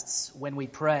requests when we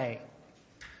pray.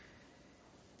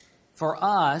 For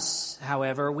us,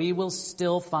 however, we will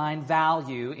still find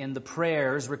value in the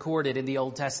prayers recorded in the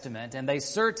Old Testament, and they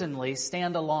certainly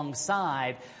stand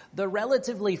alongside the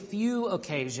relatively few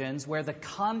occasions where the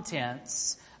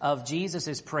contents of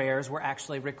Jesus' prayers were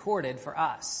actually recorded for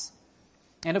us.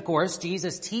 And of course,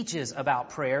 Jesus teaches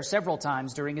about prayer several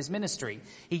times during his ministry.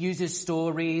 He uses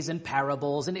stories and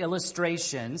parables and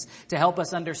illustrations to help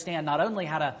us understand not only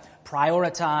how to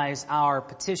prioritize our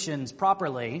petitions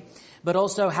properly, but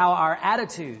also how our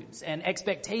attitudes and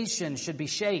expectations should be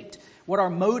shaped, what our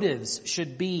motives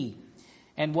should be,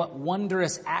 and what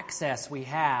wondrous access we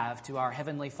have to our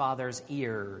Heavenly Father's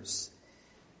ears.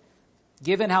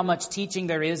 Given how much teaching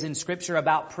there is in Scripture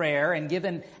about prayer, and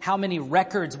given how many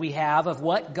records we have of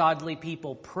what godly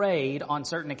people prayed on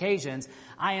certain occasions,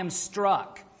 I am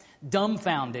struck,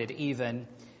 dumbfounded even,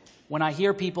 when I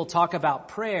hear people talk about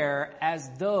prayer as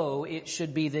though it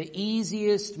should be the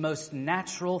easiest, most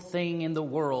natural thing in the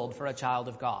world for a child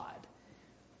of God.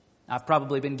 I've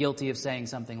probably been guilty of saying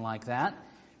something like that.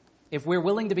 If we're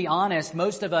willing to be honest,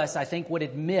 most of us, I think, would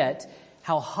admit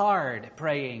how hard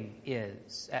praying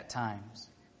is at times.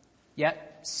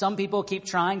 Yet, some people keep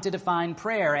trying to define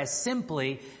prayer as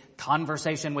simply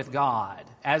conversation with God,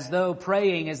 as though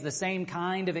praying is the same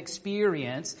kind of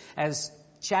experience as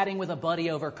chatting with a buddy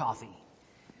over coffee.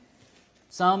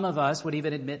 Some of us would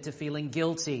even admit to feeling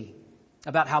guilty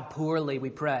about how poorly we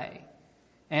pray.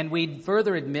 And we'd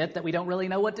further admit that we don't really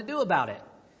know what to do about it.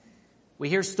 We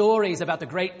hear stories about the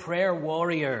great prayer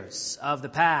warriors of the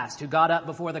past who got up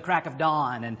before the crack of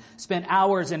dawn and spent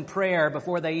hours in prayer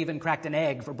before they even cracked an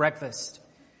egg for breakfast.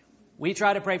 We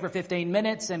try to pray for 15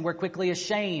 minutes and we're quickly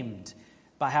ashamed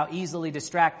by how easily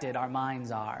distracted our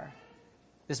minds are.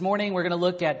 This morning we're going to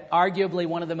look at arguably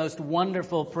one of the most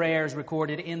wonderful prayers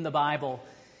recorded in the Bible.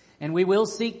 And we will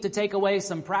seek to take away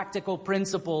some practical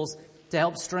principles to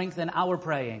help strengthen our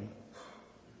praying.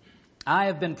 I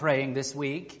have been praying this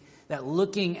week that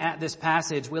looking at this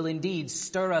passage will indeed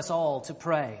stir us all to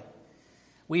pray.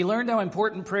 We learned how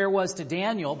important prayer was to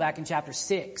Daniel back in chapter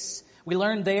 6. We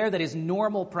learned there that his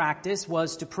normal practice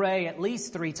was to pray at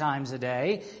least 3 times a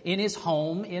day in his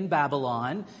home in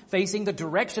Babylon, facing the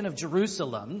direction of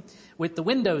Jerusalem with the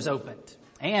windows opened.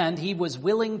 And he was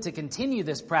willing to continue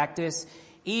this practice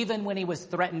even when he was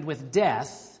threatened with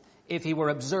death if he were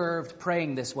observed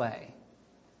praying this way.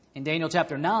 In Daniel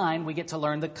chapter 9, we get to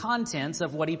learn the contents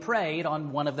of what he prayed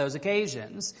on one of those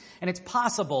occasions. And it's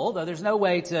possible, though there's no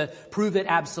way to prove it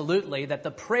absolutely, that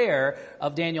the prayer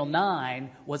of Daniel 9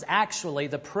 was actually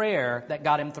the prayer that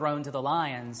got him thrown to the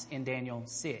lions in Daniel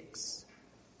 6.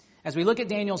 As we look at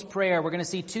Daniel's prayer, we're going to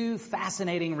see 2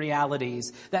 fascinating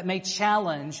realities that may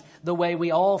challenge the way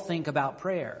we all think about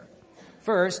prayer.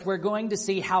 First, we're going to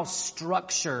see how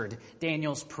structured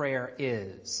Daniel's prayer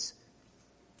is.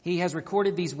 He has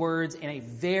recorded these words in a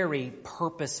very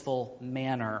purposeful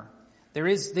manner.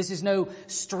 This is no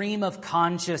stream of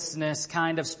consciousness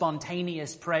kind of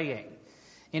spontaneous praying.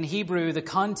 In Hebrew, the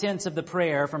contents of the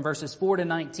prayer from verses 4 to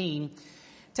 19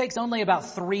 takes only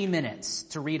about 3 minutes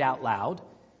to read out loud.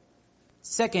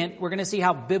 Second, we're going to see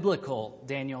how biblical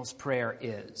Daniel's prayer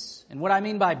is. And what I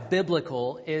mean by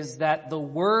biblical is that the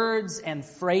words and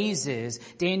phrases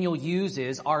Daniel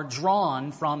uses are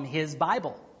drawn from his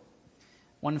Bible.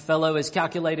 One fellow has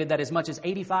calculated that as much as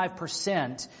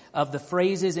 85% of the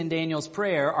phrases in Daniel's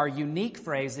prayer are unique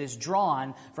phrases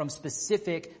drawn from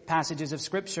specific passages of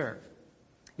Scripture.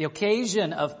 The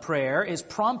occasion of prayer is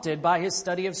prompted by his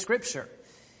study of Scripture.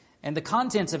 And the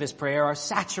contents of his prayer are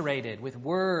saturated with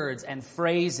words and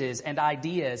phrases and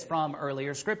ideas from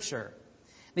earlier Scripture.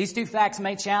 These 2 facts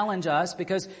may challenge us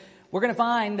because we're going to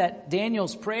find that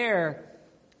Daniel's prayer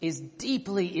is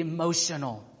deeply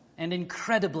emotional and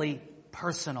incredibly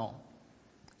personal.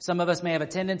 Some of us may have a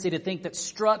tendency to think that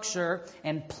structure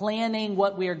and planning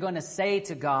what we are going to say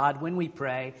to God when we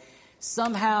pray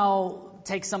somehow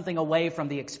takes something away from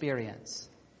the experience.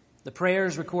 The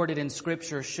prayers recorded in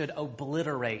Scripture should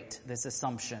obliterate this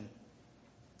assumption.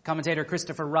 Commentator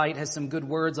Christopher Wright has some good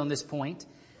words on this point.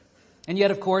 And yet,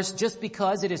 of course, just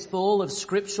because it is full of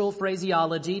scriptural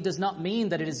phraseology does not mean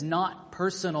that it is not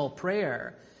personal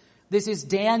prayer. This is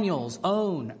Daniel's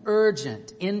own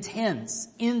urgent, intense,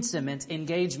 intimate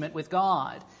engagement with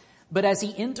God. But as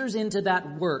he enters into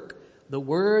that work, the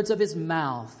words of his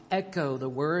mouth echo the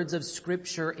words of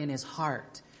Scripture in his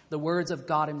heart, the words of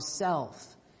God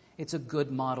himself. It's a good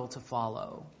model to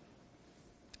follow.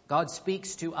 God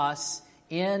speaks to us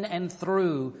in and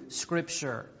through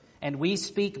Scripture, and we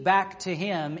speak back to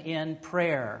him in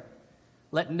prayer.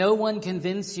 Let no one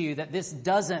convince you that this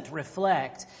doesn't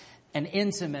reflect an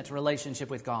intimate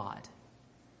relationship with God.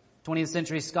 20th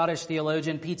century Scottish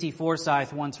theologian P.T.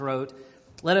 Forsyth once wrote,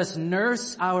 "Let us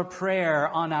nurse our prayer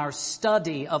on our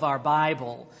study of our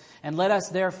Bible, and let us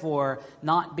therefore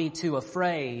not be too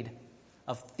afraid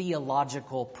of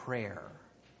theological prayer."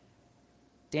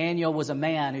 Daniel was a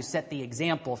man who set the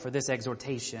example for this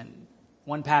exhortation.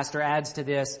 One pastor adds to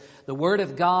this, "The Word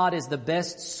of God is the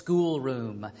best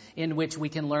schoolroom in which we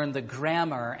can learn the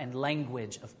grammar and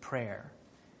language of prayer."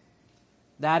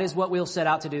 That is what we'll set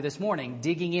out to do this morning,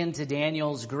 digging into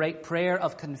Daniel's great prayer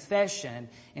of confession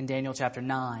in Daniel chapter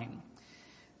 9.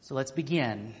 So let's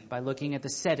begin by looking at the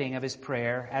setting of his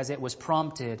prayer as it was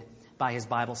prompted by his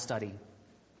Bible study.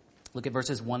 Look at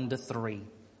verses 1 to 3.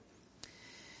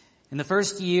 In the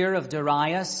first year of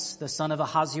Darius, the son of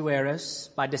Ahasuerus,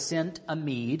 by descent a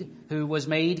Mede, who was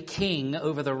made king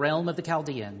over the realm of the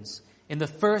Chaldeans, in the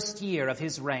first year of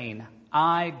his reign,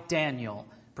 I, Daniel,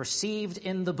 perceived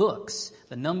in the books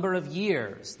the number of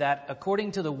years that,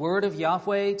 according to the word of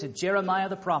Yahweh to Jeremiah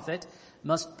the prophet,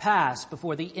 must pass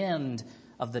before the end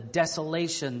of the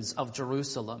desolations of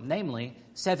Jerusalem, namely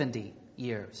 70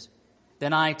 years.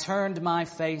 Then I turned my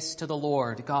face to the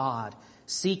Lord God,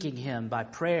 seeking him by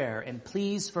prayer and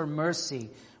pleas for mercy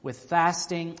with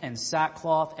fasting and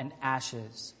sackcloth and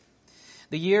ashes.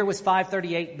 The year was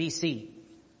 538 BC.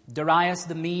 Darius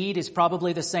the Mede is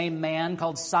probably the same man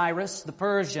called Cyrus the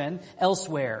Persian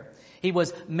elsewhere. He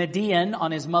was Median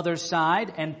on his mother's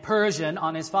side and Persian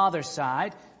on his father's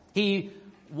side. He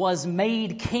was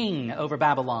made king over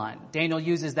Babylon. Daniel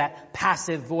uses that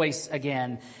passive voice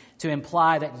again to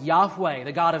imply that Yahweh,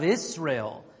 the God of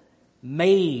Israel,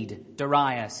 made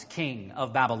Darius king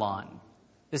of Babylon.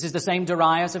 This is the same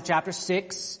Darius of chapter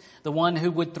 6, the one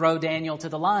who would throw Daniel to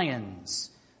the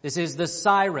lions. This is the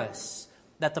Cyrus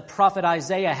that the prophet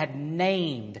Isaiah had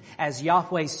named as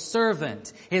Yahweh's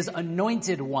servant, his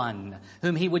anointed one,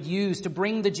 whom he would use to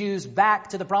bring the Jews back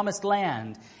to the promised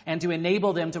land and to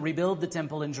enable them to rebuild the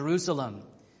temple in Jerusalem.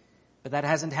 But that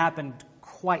hasn't happened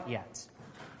quite yet.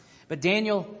 But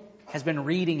Daniel has been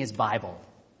reading his Bible.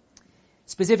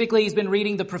 Specifically, he's been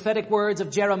reading the prophetic words of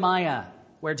Jeremiah,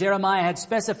 where Jeremiah had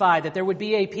specified that there would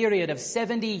be a period of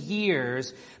 70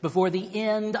 years before the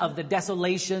end of the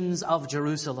desolations of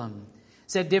Jerusalem.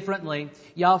 Said differently,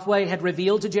 Yahweh had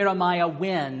revealed to Jeremiah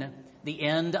when the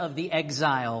end of the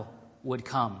exile would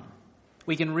come.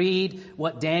 We can read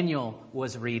what Daniel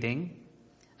was reading.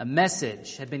 A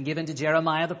message had been given to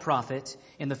Jeremiah the prophet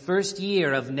in the first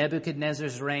year of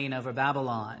Nebuchadnezzar's reign over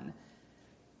Babylon,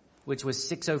 which was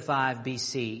 605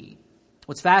 BC.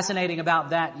 What's fascinating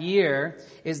about that year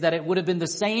is that it would have been the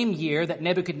same year that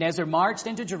Nebuchadnezzar marched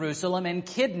into Jerusalem and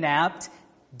kidnapped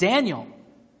Daniel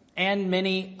and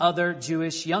many other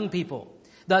Jewish young people.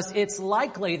 Thus, it's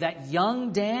likely that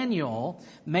young Daniel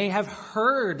may have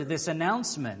heard this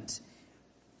announcement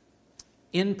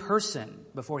in person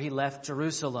before he left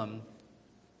Jerusalem.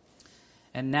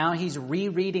 And now he's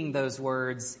rereading those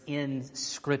words in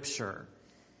Scripture.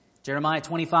 Jeremiah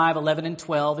 25, 11 and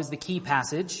 12 is the key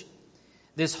passage.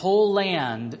 This whole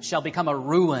land shall become a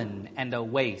ruin and a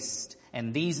waste,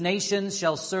 and these nations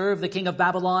shall serve the king of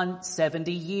Babylon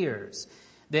 70 years.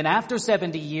 Then after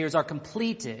 70 years are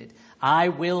completed, I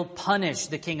will punish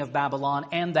the king of Babylon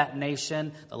and that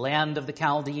nation, the land of the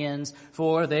Chaldeans,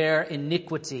 for their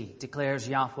iniquity, declares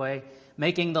Yahweh,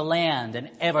 making the land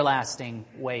an everlasting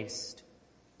waste.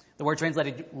 The word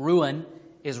translated ruin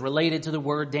is related to the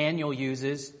word Daniel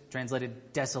uses,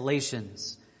 translated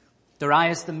desolations.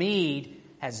 Darius the Mede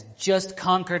has just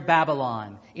conquered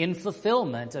Babylon in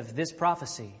fulfillment of this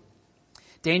prophecy.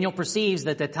 Daniel perceives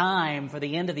that the time for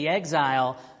the end of the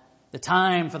exile, the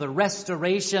time for the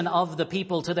restoration of the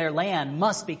people to their land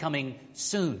must be coming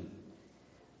soon.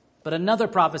 But another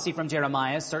prophecy from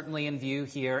Jeremiah is certainly in view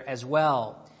here as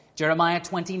well. Jeremiah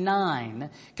 29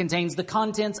 contains the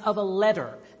contents of a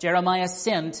letter Jeremiah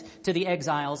sent to the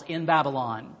exiles in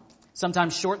Babylon, sometime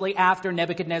shortly after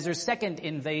Nebuchadnezzar's second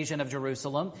invasion of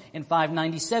Jerusalem in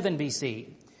 597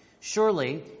 BC.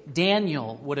 Surely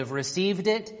Daniel would have received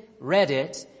it, read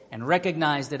it, and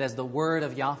recognized it as the word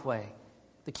of Yahweh.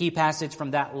 The key passage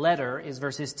from that letter is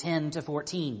verses 10 to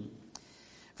 14.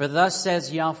 For thus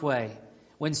says Yahweh,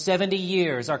 when 70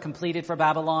 years are completed for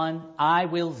Babylon, I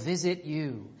will visit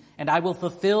you, and I will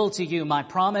fulfill to you my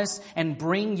promise and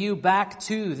bring you back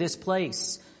to this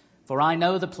place. For I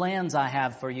know the plans I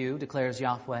have for you, declares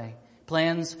Yahweh,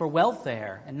 plans for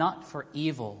welfare and not for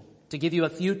evil, to give you a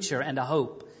future and a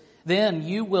hope. Then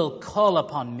you will call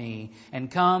upon me and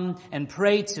come and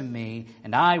pray to me,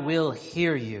 and I will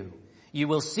hear you. You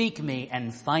will seek me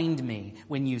and find me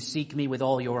when you seek me with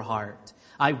all your heart.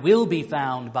 I will be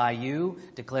found by you,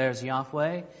 declares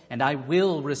Yahweh, and I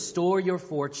will restore your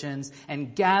fortunes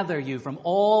and gather you from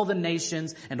all the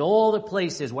nations and all the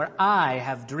places where I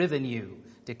have driven you,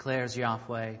 declares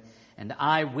Yahweh, and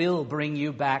I will bring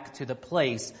you back to the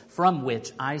place from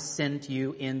which I sent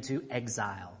you into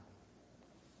exile.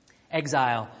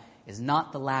 Exile is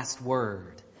not the last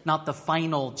word, not the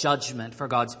final judgment for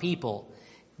God's people.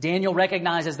 Daniel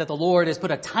recognizes that the Lord has put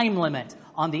a time limit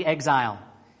on the exile,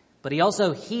 but he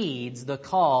also heeds the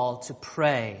call to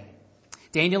pray.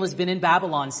 Daniel has been in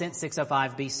Babylon since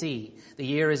 605 BC. The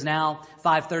year is now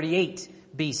 538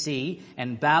 BC,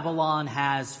 and Babylon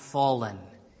has fallen.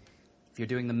 If you're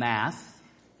doing the math,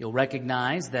 you'll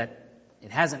recognize that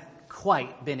it hasn't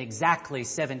quite been exactly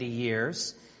 70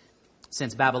 years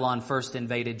since Babylon first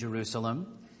invaded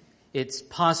Jerusalem. It's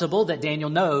possible that Daniel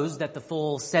knows that the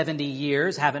full 70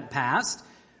 years haven't passed,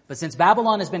 but since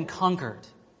Babylon has been conquered,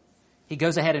 he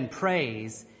goes ahead and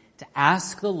prays to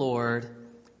ask the Lord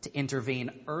to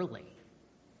intervene early.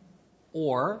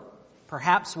 Or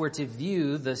perhaps we're to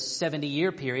view the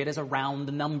 70-year period as a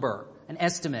round number, an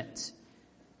estimate.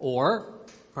 Or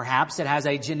perhaps it has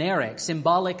a generic,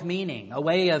 symbolic meaning, a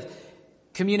way of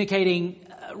communicating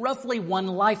roughly one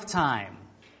lifetime,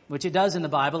 which it does in the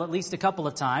Bible at least a couple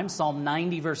of times. Psalm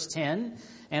 90 verse 10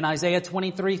 and Isaiah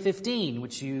 23:15,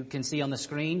 which you can see on the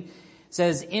screen,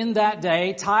 says, "In that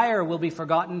day Tyre will be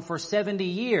forgotten for 70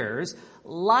 years,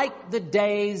 like the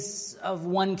days of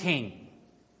one king."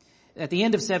 At the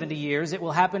end of 70 years, it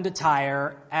will happen to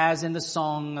Tyre as in the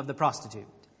Song of the Prostitute.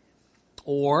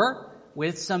 Or,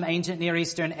 with some ancient Near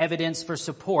Eastern evidence for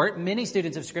support, many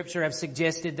students of Scripture have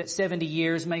suggested that 70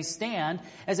 years may stand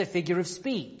as a figure of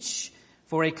speech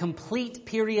for a complete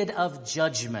period of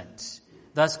judgment,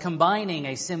 thus combining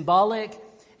a symbolic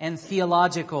and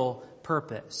theological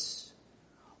purpose.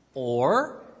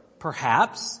 Or,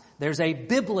 perhaps, there's a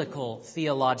biblical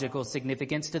theological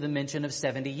significance to the mention of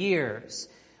 70 years.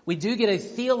 We do get a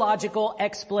theological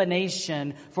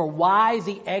explanation for why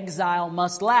the exile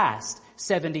must last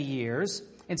 70 years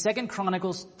in 2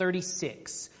 Chronicles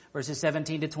 36, verses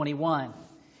 17 to 21.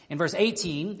 In verse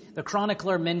 18, the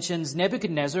chronicler mentions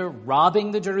Nebuchadnezzar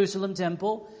robbing the Jerusalem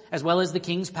temple as well as the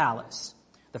king's palace.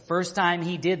 The first time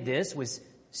he did this was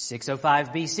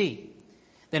 605 BC.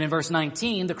 Then in verse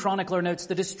 19, the chronicler notes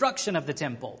the destruction of the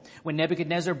temple when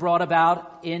Nebuchadnezzar brought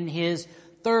about in his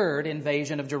third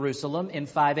invasion of Jerusalem in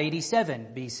 587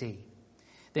 BC.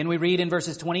 Then we read in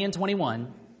verses 20 and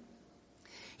 21,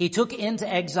 "He took into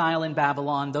exile in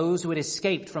Babylon those who had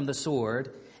escaped from the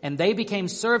sword, and they became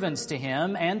servants to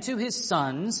him and to his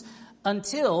sons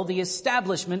until the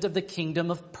establishment of the kingdom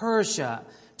of Persia,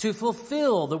 to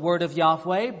fulfill the word of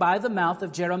Yahweh by the mouth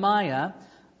of Jeremiah,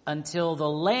 until the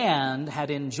land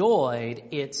had enjoyed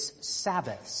its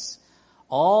Sabbaths.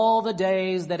 All the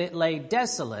days that it lay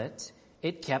desolate,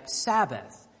 it kept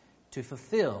Sabbath to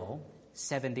fulfill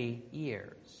 70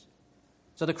 years."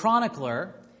 So the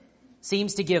chronicler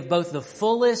seems to give both the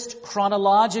fullest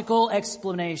chronological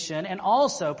explanation and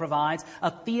also provides a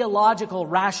theological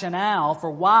rationale for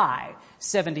why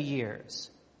 70 years.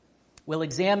 We'll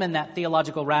examine that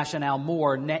theological rationale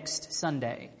more next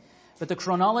Sunday. But the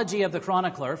chronology of the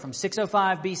chronicler from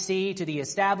 605 BC to the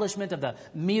establishment of the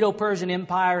Medo-Persian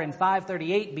Empire in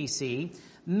 538 BC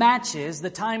matches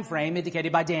the time frame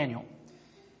indicated by Daniel.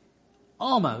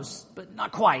 Almost, but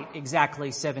not quite exactly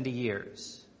 70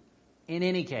 years. In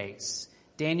any case,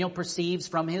 Daniel perceives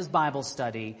from his Bible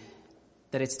study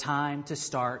that it's time to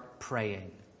start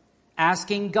praying,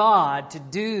 asking God to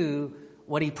do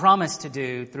what he promised to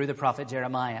do through the prophet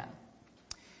Jeremiah.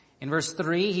 In verse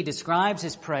 3, he describes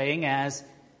his praying as,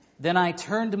 "Then I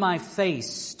turned my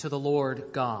face to the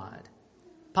Lord God."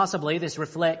 Possibly this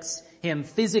reflects him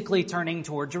physically turning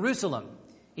toward Jerusalem,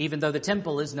 even though the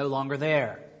temple is no longer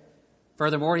there.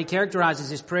 Furthermore, he characterizes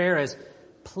his prayer as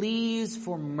 "pleas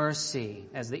for mercy,"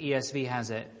 as the ESV has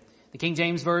it. The King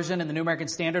James Version and the New American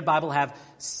Standard Bible have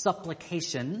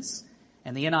supplications,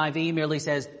 and the NIV merely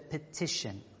says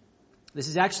petition. This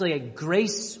is actually a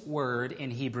grace word in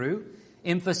Hebrew,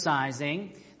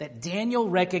 emphasizing that Daniel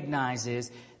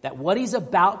recognizes that what he's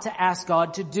about to ask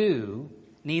God to do,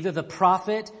 neither the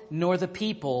prophet nor the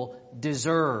people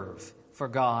deserve for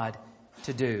God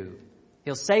to do.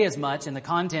 He'll say as much in the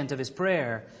content of his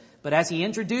prayer, but as he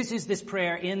introduces this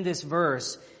prayer in this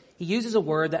verse, he uses a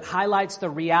word that highlights the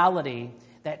reality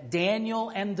that Daniel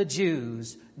and the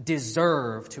Jews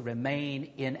deserve to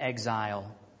remain in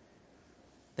exile.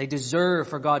 They deserve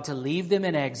for God to leave them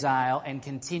in exile and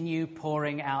continue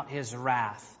pouring out his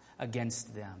wrath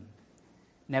against them.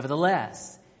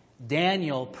 Nevertheless,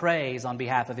 Daniel prays on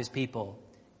behalf of his people,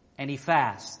 and he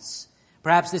fasts.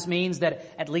 Perhaps this means that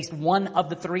at least one of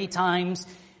the 3 times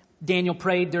Daniel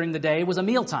prayed during the day was a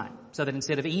mealtime, so that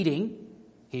instead of eating,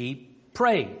 he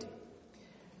prayed.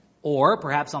 Or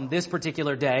perhaps on this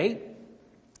particular day,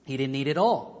 he didn't eat at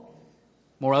all.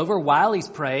 Moreover, while he's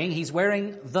praying, he's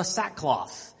wearing the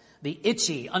sackcloth, the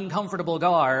itchy, uncomfortable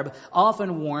garb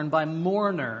often worn by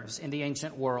mourners in the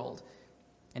ancient world.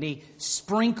 And he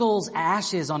sprinkles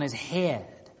ashes on his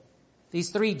head. These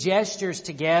 3 gestures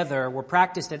together were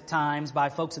practiced at times by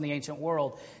folks in the ancient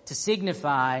world to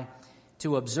signify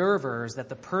to observers that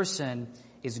the person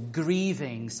is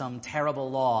grieving some terrible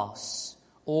loss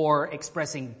or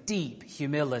expressing deep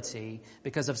humility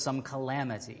because of some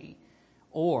calamity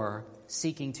or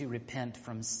seeking to repent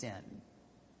from sin.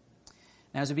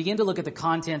 Now, as we begin to look at the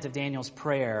content of Daniel's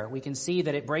prayer, we can see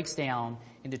that it breaks down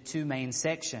into 2 main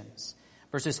sections.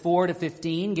 Verses 4 to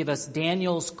 15 give us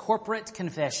Daniel's corporate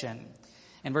confession,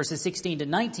 and verses 16 to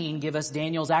 19 give us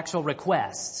Daniel's actual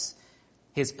requests,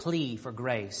 his plea for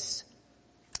grace.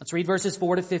 Let's read verses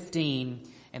 4 to 15,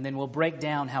 and then we'll break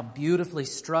down how beautifully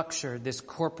structured this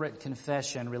corporate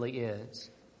confession really is.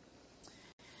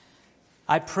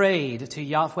 I prayed to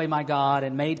Yahweh my God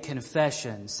and made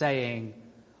confession, saying,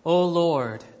 O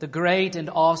Lord, the great and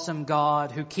awesome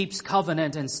God who keeps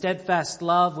covenant and steadfast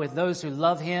love with those who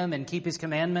love him and keep his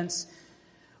commandments,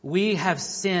 we have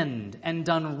sinned and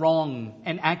done wrong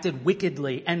and acted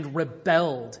wickedly and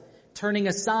rebelled, turning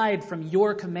aside from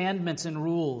your commandments and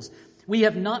rules. We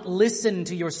have not listened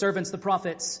to your servants, the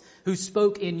prophets, who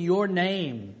spoke in your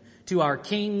name to our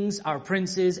kings, our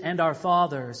princes, and our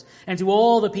fathers, and to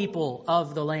all the people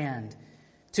of the land.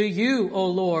 To you, O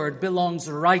Lord, belongs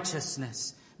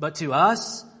righteousness, but to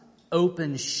us,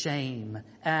 open shame,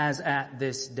 as at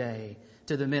this day,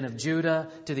 to the men of Judah,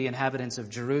 to the inhabitants of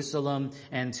Jerusalem,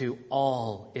 and to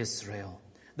all Israel,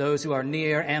 those who are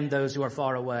near and those who are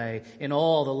far away, in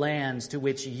all the lands to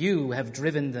which you have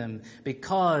driven them,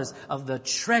 because of the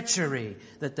treachery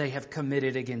that they have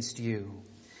committed against you.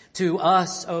 To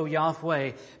us, O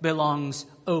Yahweh, belongs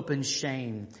open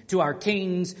shame, to our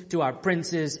kings, to our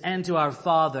princes, and to our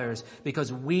fathers,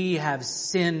 because we have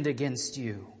sinned against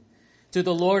you. To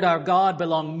the Lord our God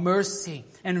belong mercy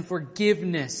and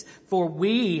forgiveness, for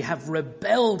we have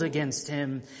rebelled against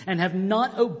him and have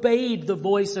not obeyed the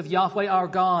voice of Yahweh our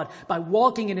God by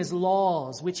walking in his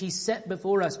laws, which he set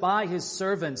before us by his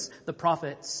servants, the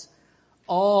prophets.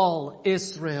 All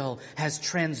Israel has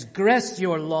transgressed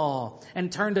your law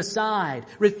and turned aside,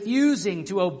 refusing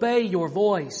to obey your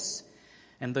voice.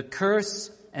 And the curse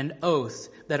and oath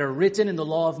that are written in the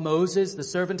law of Moses, the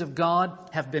servant of God,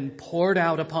 have been poured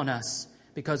out upon us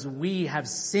because we have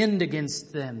sinned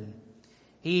against them.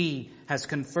 He has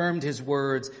confirmed his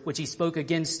words, which he spoke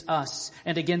against us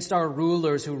and against our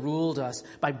rulers who ruled us,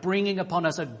 by bringing upon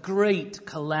us a great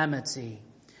calamity.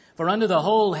 For under the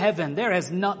whole heaven there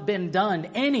has not been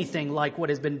done anything like what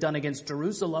has been done against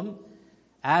Jerusalem.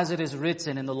 As it is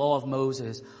written in the law of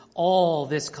Moses, all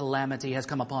this calamity has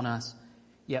come upon us.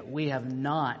 Yet we have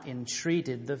not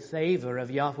entreated the favor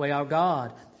of Yahweh our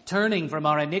God, turning from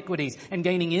our iniquities and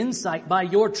gaining insight by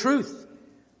your truth.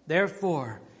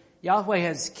 Therefore, Yahweh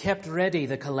has kept ready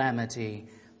the calamity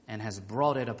and has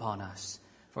brought it upon us.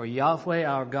 For Yahweh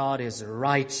our God is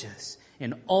righteous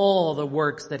in all the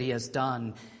works that he has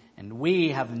done, and we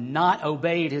have not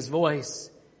obeyed his voice.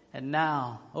 And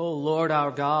now, O Lord our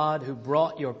God, who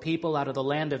brought your people out of the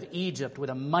land of Egypt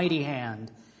with a mighty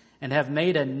hand, and have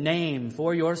made a name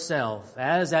for yourself,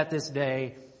 as at this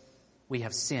day, we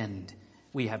have sinned,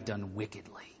 we have done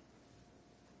wickedly.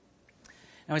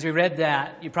 Now, as we read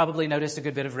that, you probably noticed a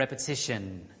good bit of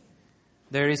repetition.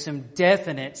 There is some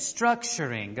definite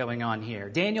structuring going on here.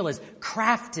 Daniel has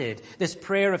crafted this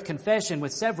prayer of confession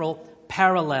with several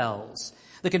parallels.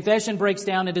 The confession breaks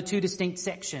down into two distinct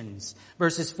sections,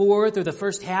 verses 4 through the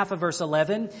first half of verse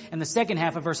 11 and the second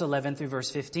half of verse 11 through verse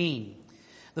 15.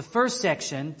 The first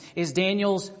section is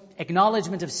Daniel's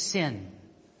acknowledgement of sin.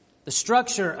 The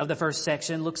structure of the first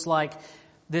section looks like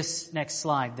this next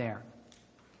slide there.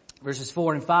 Verses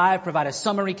 4 and 5 provide a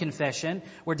summary confession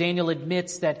where Daniel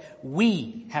admits that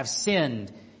we have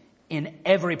sinned in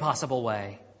every possible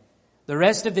way. The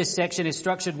rest of this section is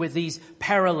structured with these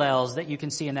parallels that you can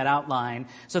see in that outline,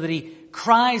 so that he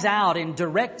cries out in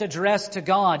direct address to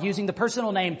God using the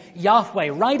personal name Yahweh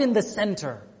right in the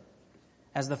center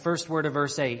as the first word of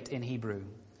verse 8 in Hebrew.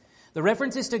 The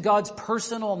references to God's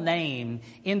personal name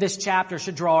in this chapter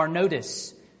should draw our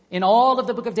notice. In all of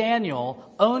the book of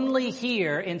Daniel, only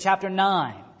here in chapter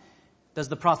 9 does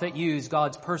the prophet use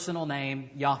God's personal name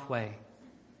Yahweh.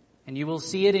 And you will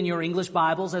see it in your English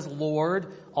Bibles as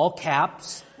Lord, all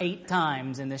caps, 8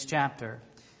 times in this chapter.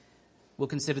 We'll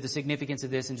consider the significance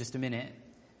of this in just a minute.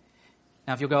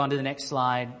 Now, if you'll go on to the next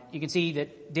slide, you can see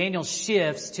that Daniel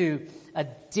shifts to a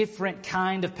different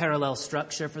kind of parallel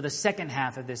structure for the second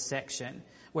half of this section,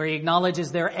 where he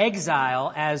acknowledges their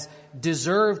exile as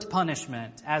deserved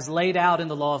punishment, as laid out in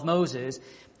the law of Moses.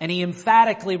 And he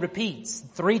emphatically repeats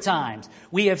 3 times,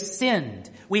 we have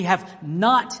sinned, we have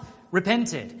not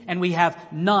repented, and we have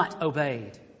not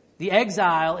obeyed. The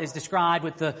exile is described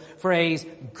with the phrase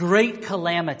great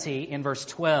calamity in verse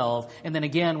 12, and then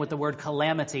again with the word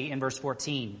calamity in verse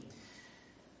 14.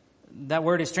 That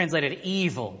word is translated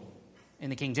evil in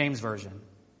the King James Version.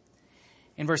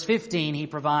 In verse 15, he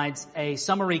provides a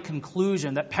summary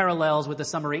conclusion that parallels with the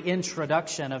summary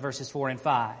introduction of verses 4 and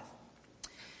 5.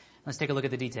 Let's take a look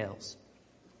at the details.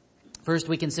 First,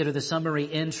 we consider the summary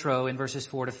intro in verses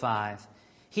 4 to 5.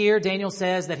 Here, Daniel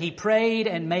says that he prayed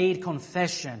and made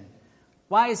confession.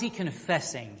 Why is he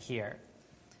confessing here?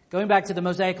 Going back to the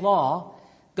Mosaic Law,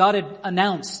 God had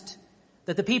announced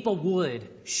that the people would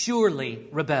surely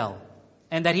rebel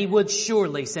and that he would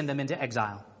surely send them into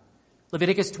exile.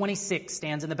 Leviticus 26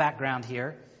 stands in the background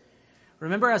here.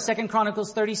 Remember how 2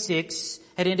 Chronicles 36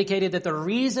 had indicated that the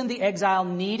reason the exile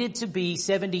needed to be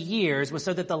 70 years was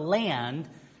so that the land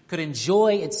could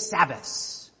enjoy its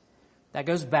Sabbaths. That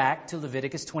goes back to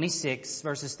Leviticus 26,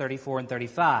 verses 34 and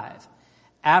 35.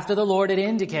 After the Lord had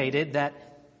indicated that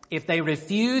if they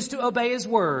refused to obey His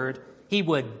word, He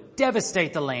would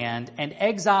devastate the land and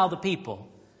exile the people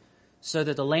so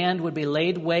that the land would be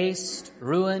laid waste,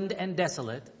 ruined, and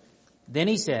desolate. Then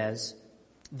He says,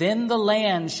 then the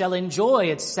land shall enjoy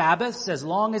its Sabbaths as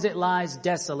long as it lies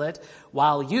desolate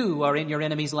while you are in your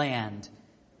enemy's land.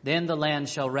 Then the land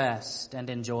shall rest and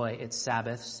enjoy its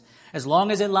Sabbaths. As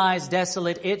long as it lies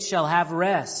desolate, it shall have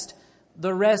rest,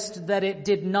 the rest that it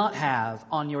did not have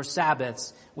on your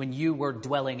Sabbaths when you were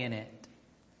dwelling in it.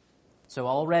 So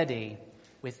already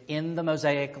within the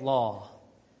Mosaic law,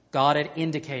 God had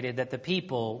indicated that the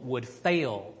people would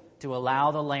fail to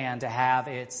allow the land to have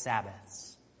its Sabbaths.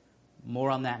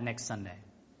 More on that next Sunday.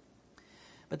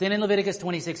 But then in Leviticus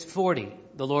 26:40,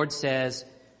 the Lord says,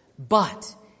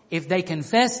 but if they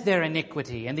confess their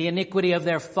iniquity and the iniquity of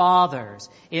their fathers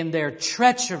in their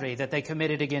treachery that they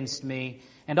committed against me,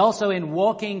 and also in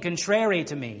walking contrary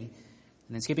to me,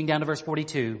 and then skipping down to verse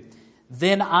 42,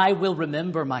 then I will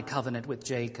remember my covenant with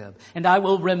Jacob, and I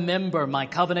will remember my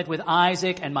covenant with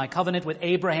Isaac and my covenant with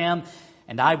Abraham,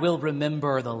 and I will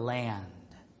remember the land.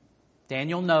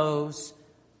 Daniel knows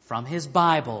from his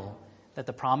Bible that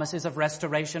the promises of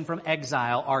restoration from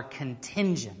exile are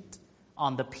contingent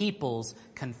on the people's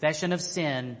confession of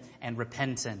sin and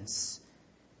repentance.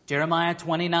 Jeremiah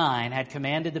 29 had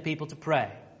commanded the people to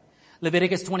pray.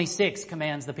 Leviticus 26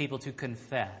 commands the people to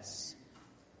confess.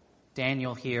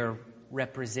 Daniel here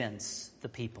represents the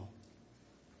people.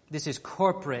 This is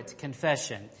corporate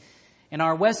confession. In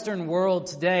our Western world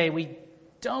today, we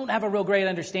don't have a real great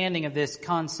understanding of this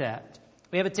concept.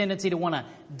 We have a tendency to want to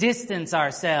distance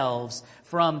ourselves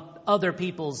from other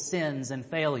people's sins and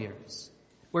failures.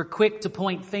 We're quick to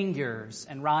point fingers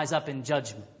and rise up in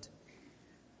judgment.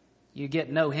 You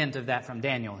get no hint of that from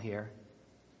Daniel here.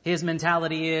 His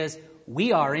mentality is,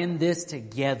 we are in this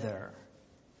together.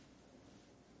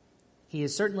 He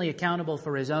is certainly accountable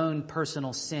for his own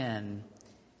personal sin,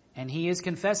 and he is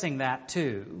confessing that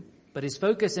too. But his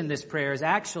focus in this prayer is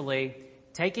actually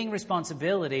taking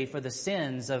responsibility for the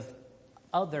sins of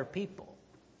other people.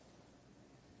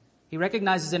 He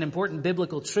recognizes an important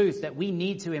biblical truth that we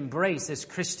need to embrace as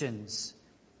Christians.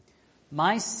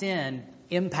 My sin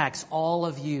impacts all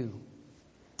of you,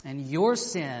 and your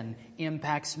sin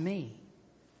impacts me,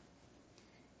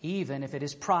 even if it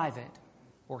is private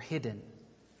or hidden.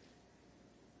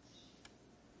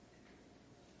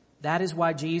 That is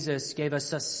why Jesus gave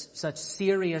us such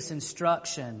serious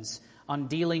instructions on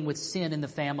dealing with sin in the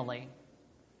family.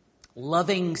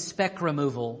 Loving speck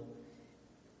removal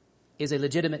is a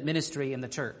legitimate ministry in the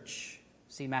church.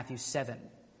 See Matthew 7.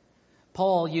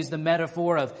 Paul used the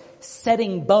metaphor of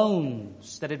setting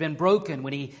bones that had been broken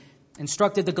when he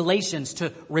instructed the Galatians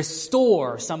to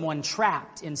restore someone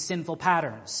trapped in sinful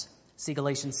patterns. See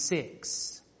Galatians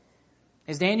 6.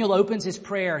 As Daniel opens his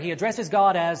prayer, he addresses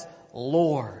God as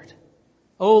Lord.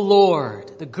 O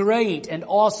Lord, the great and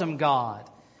awesome God.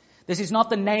 This is not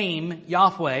the name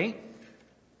Yahweh.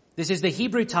 This is the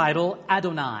Hebrew title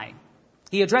Adonai.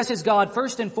 He addresses God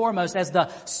first and foremost as the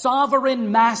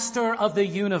sovereign master of the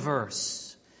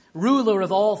universe, ruler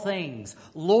of all things,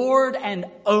 Lord and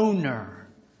owner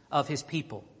of his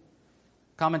people.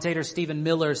 Commentator Stephen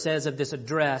Miller says of this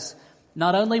address,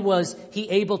 not only was he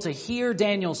able to hear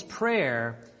Daniel's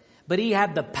prayer, but he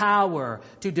had the power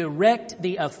to direct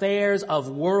the affairs of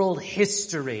world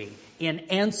history in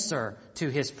answer to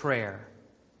his prayer.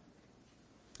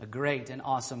 A great and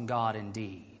awesome God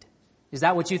indeed. Is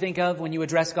that what you think of when you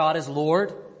address God as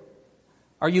Lord?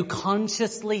 Are you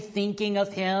consciously thinking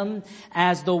of Him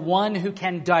as the one who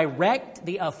can direct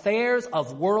the affairs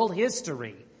of world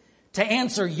history to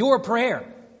answer your prayer?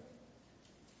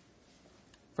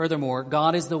 Furthermore,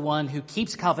 God is the one who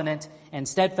keeps covenant and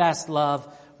steadfast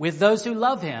love with those who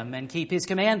love Him and keep His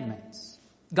commandments.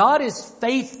 God is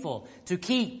faithful to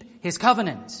keep His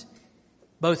covenant,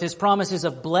 both His promises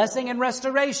of blessing and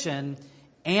restoration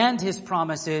and His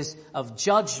promises of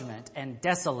judgment and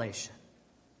desolation.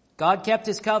 God kept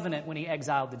His covenant when He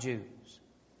exiled the Jews.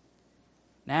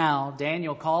 Now,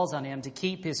 Daniel calls on Him to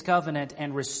keep His covenant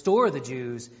and restore the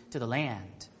Jews to the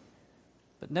land.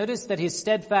 But notice that His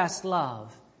steadfast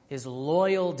love, His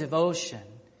loyal devotion,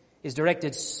 is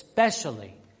directed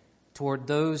specially toward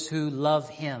those who love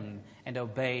Him and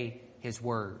obey His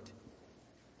word.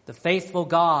 The faithful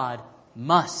God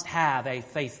must have a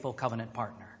faithful covenant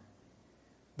partner.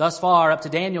 Thus far, up to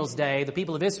Daniel's day, the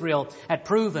people of Israel had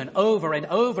proven over and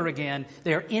over again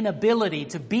their inability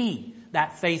to be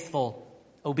that faithful,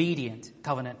 obedient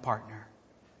covenant partner.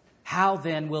 How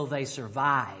then will they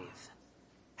survive?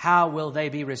 How will they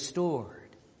be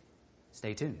restored?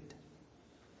 Stay tuned.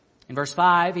 In verse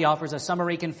 5, he offers a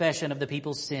summary confession of the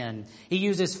people's sin. He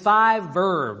uses 5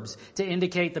 verbs to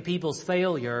indicate the people's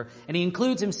failure, and he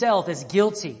includes himself as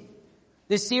guilty.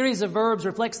 This series of verbs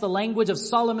reflects the language of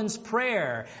Solomon's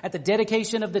prayer at the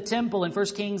dedication of the temple in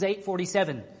 1 Kings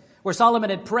 8:47, where Solomon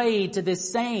had prayed to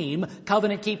this same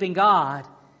covenant-keeping God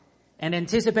and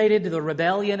anticipated the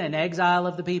rebellion and exile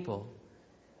of the people,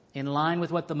 in line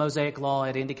with what the Mosaic Law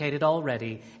had indicated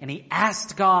already. And he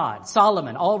asked God,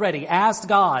 Solomon already asked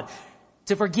God,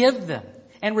 to forgive them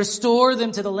and restore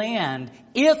them to the land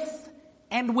if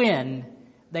and when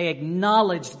they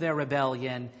acknowledged their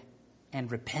rebellion and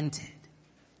repented.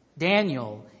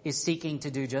 Daniel is seeking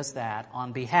to do just that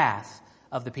on behalf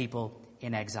of the people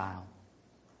in exile.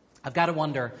 I've got to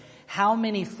wonder how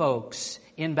many folks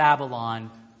in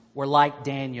Babylon were like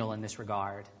Daniel in this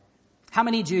regard. How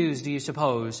many Jews do you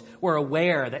suppose were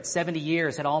aware that 70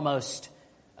 years had almost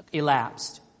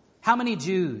elapsed? How many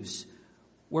Jews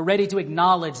were ready to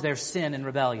acknowledge their sin and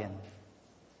rebellion?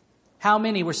 How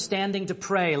many were standing to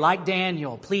pray like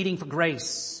Daniel, pleading for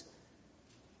grace?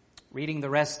 Reading the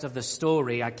rest of the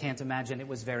story, I can't imagine it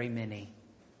was very many.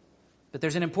 But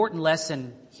there's an important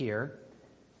lesson here.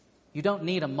 You don't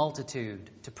need a multitude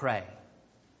to pray.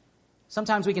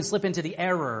 Sometimes we can slip into the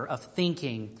error of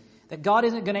thinking that God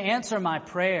isn't going to answer my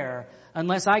prayer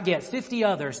unless I get 50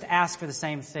 others to ask for the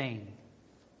same thing.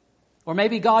 Or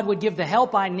maybe God would give the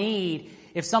help I need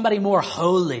if somebody more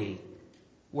holy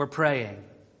were praying,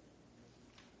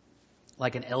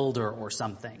 like an elder or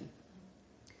something.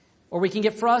 Or we can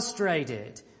get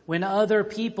frustrated when other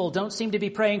people don't seem to be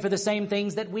praying for the same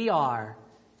things that we are.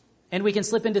 And we can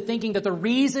slip into thinking that the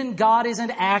reason God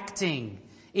isn't acting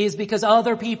is because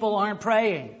other people aren't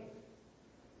praying.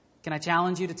 Can I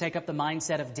challenge you to take up the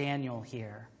mindset of Daniel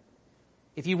here?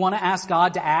 If you want to ask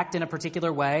God to act in a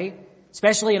particular way,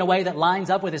 especially in a way that lines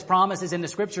up with His promises in the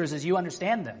Scriptures as you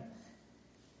understand them,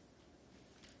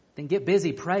 then get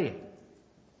busy praying.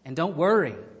 And don't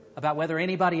worry about whether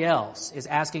anybody else is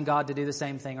asking God to do the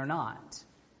same thing or not.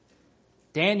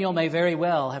 Daniel may very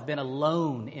well have been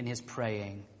alone in his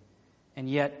praying, and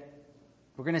yet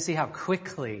we're going to see how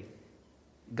quickly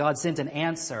God sent an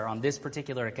answer on this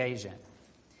particular occasion.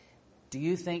 Do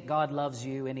you think God loves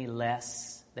you any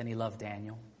less than He loved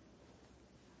Daniel?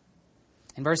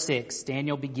 In verse 6,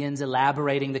 Daniel begins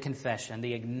elaborating the confession,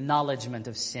 the acknowledgement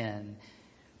of sin.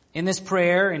 In this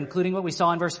prayer, including what we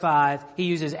saw in verse 5, he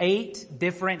uses 8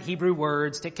 different Hebrew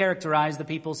words to characterize the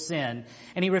people's sin.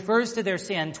 And he refers to their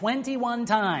sin 21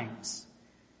 times.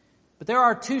 But there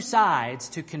are 2 sides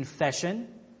to confession.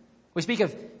 We speak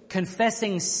of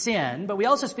confessing sin, but we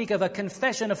also speak of a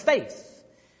confession of faith.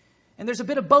 And there's a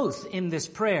bit of both in this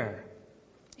prayer.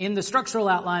 In the structural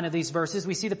outline of these verses,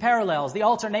 we see the parallels, the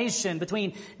alternation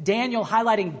between Daniel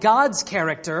highlighting God's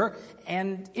character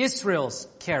and Israel's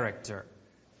character.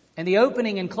 And the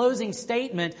opening and closing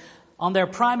statement on their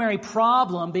primary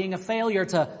problem being a failure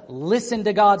to listen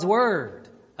to God's word,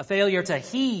 a failure to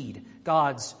heed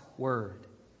God's word.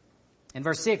 In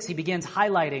verse 6, he begins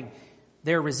highlighting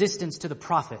their resistance to the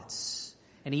prophets.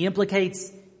 And he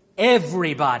implicates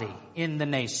everybody in the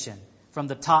nation from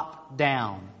the top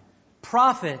down.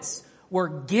 Prophets were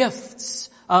gifts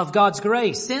of God's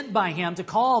grace sent by Him to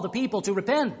call the people to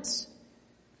repent.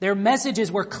 Their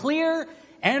messages were clear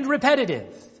and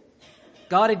repetitive.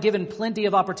 God had given plenty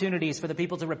of opportunities for the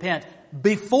people to repent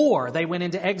before they went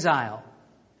into exile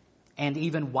and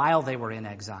even while they were in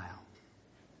exile.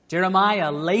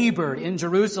 Jeremiah labored in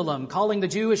Jerusalem, calling the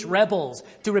Jewish rebels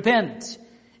to repent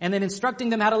and then instructing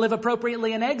them how to live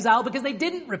appropriately in exile because they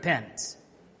didn't repent.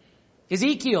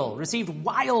 Ezekiel received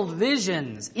wild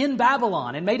visions in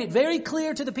Babylon and made it very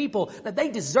clear to the people that they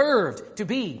deserved to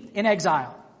be in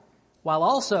exile, while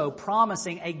also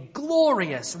promising a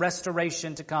glorious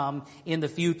restoration to come in the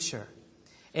future.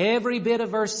 Every bit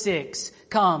of verse 6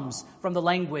 comes from the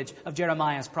language of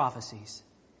Jeremiah's prophecies.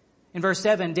 In verse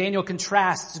 7, Daniel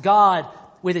contrasts God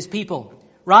with His people.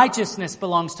 Righteousness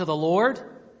belongs to the Lord.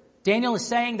 Daniel is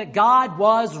saying that God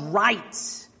was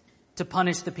right to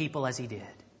punish the people as He did.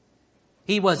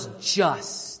 He was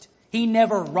just. He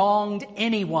never wronged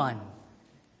anyone.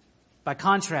 By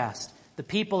contrast, the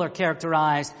people are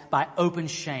characterized by open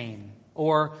shame,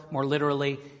 or more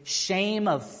literally, shame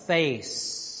of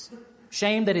face.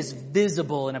 Shame that is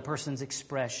visible in a person's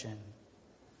expression.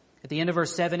 At the end of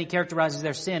verse 7, he characterizes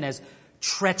their sin as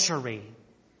treachery.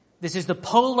 This is the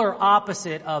polar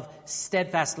opposite of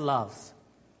steadfast love.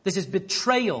 This is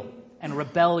betrayal and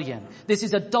rebellion. This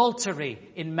is adultery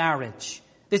in marriage.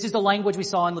 This is the language we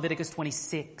saw in Leviticus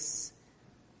 26.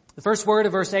 The first word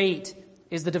of verse 8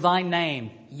 is the divine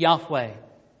name, Yahweh.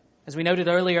 As we noted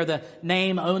earlier, the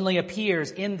name only appears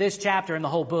in this chapter in the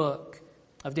whole book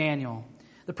of Daniel.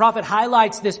 The prophet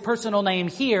highlights this personal name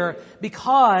here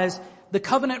because the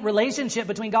covenant relationship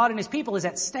between God and His people is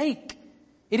at stake.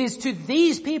 It is to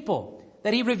these people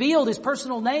that He revealed His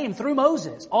personal name through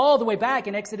Moses, all the way back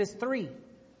in Exodus 3.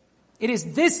 It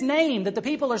is this name that the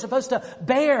people are supposed to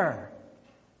bear.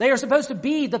 They are supposed to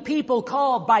be the people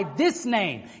called by this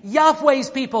name, Yahweh's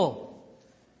people.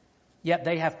 Yet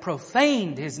they have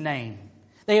profaned His name.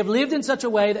 They have lived in such a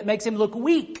way that makes Him look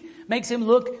weak, makes Him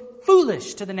look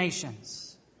foolish to the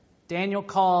nations. Daniel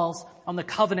calls on the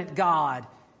covenant God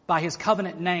by His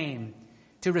covenant name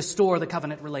to restore the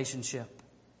covenant relationship.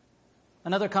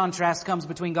 Another contrast comes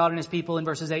between God and His people in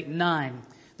verses 8 and 9.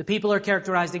 The people are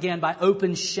characterized again by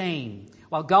open shame,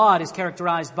 while God is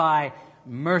characterized by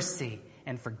mercy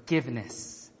and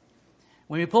forgiveness.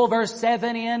 When we pull verse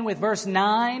 7 in with verse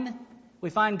 9, we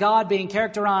find God being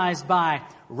characterized by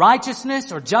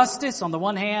righteousness or justice on the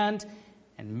one hand,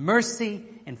 and mercy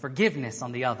and forgiveness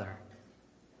on the other.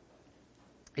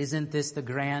 Isn't this the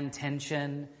grand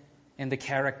tension in the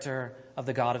character of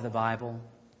the God of the Bible?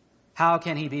 How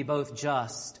can He be both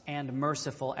just and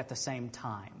merciful at the same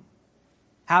time?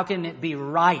 How can it be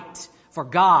right for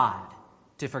God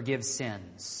to forgive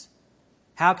sins?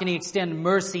 How can He extend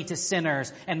mercy to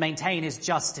sinners and maintain His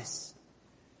justice?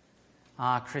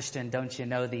 Christian, don't you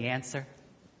know the answer?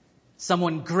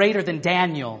 Someone greater than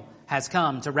Daniel has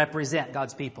come to represent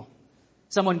God's people.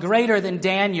 Someone greater than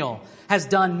Daniel has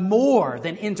done more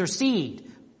than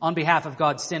intercede on behalf of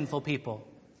God's sinful people.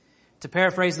 To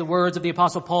paraphrase the words of the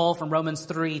Apostle Paul from Romans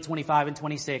 3:25 and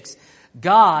 26,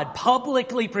 God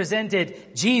publicly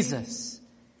presented Jesus,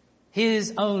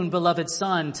 His own beloved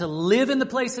Son, to live in the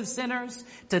place of sinners,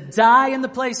 to die in the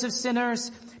place of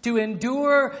sinners, to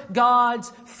endure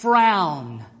God's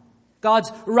frown,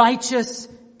 God's righteous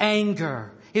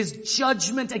anger, His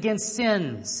judgment against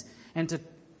sins, and to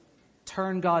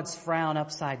turn God's frown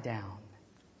upside down.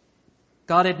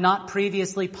 God had not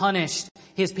previously punished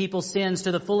His people's sins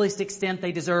to the fullest extent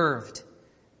they deserved.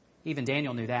 Even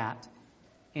Daniel knew that.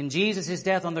 In Jesus'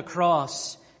 death on the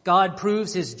cross, God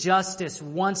proves His justice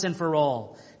once and for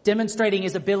all, demonstrating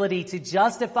His ability to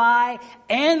justify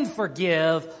and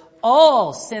forgive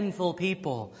all sinful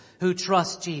people who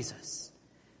trust Jesus.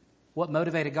 What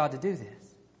motivated God to do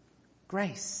this?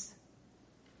 Grace.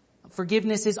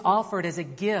 Forgiveness is offered as a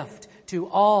gift to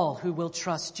all who will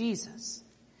trust Jesus.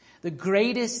 The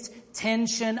greatest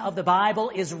tension of the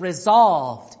Bible is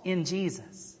resolved in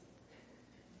Jesus.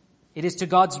 It is to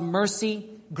God's mercy,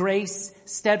 grace,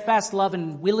 steadfast love,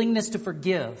 and willingness to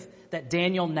forgive that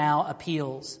Daniel now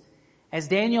appeals. As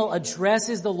Daniel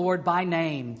addresses the Lord by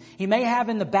name, he may have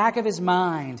in the back of his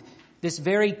mind this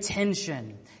very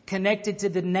tension connected to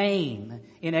the name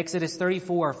in Exodus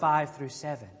 34, 5 through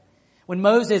 7. When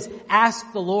Moses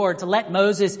asked the Lord to let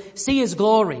Moses see His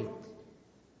glory,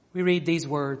 we read these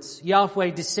words,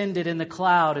 Yahweh descended in the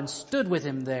cloud and stood with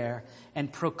him there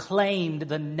and proclaimed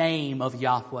the name of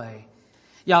Yahweh.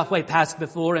 Yahweh passed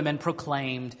before him and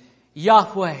proclaimed,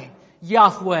 Yahweh,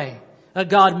 Yahweh, a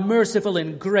God merciful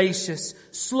and gracious,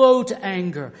 slow to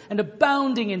anger, and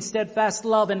abounding in steadfast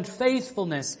love and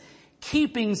faithfulness,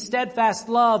 keeping steadfast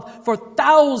love for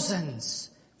thousands,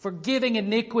 forgiving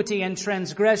iniquity and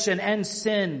transgression and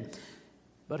sin,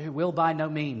 but who will by no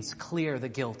means clear the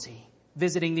guilty,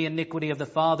 visiting the iniquity of the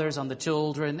fathers on the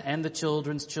children and the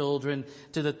children's children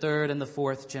to the third and the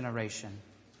fourth generation.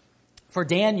 For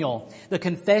Daniel, the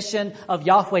confession of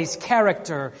Yahweh's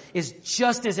character is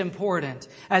just as important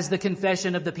as the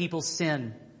confession of the people's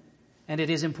sin. And it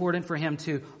is important for him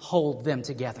to hold them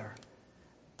together.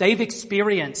 They've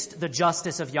experienced the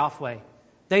justice of Yahweh.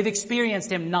 They've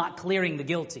experienced Him not clearing the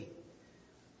guilty.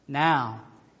 Now,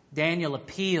 Daniel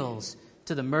appeals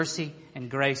to the mercy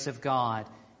and grace of God,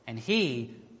 and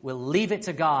he will leave it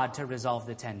to God to resolve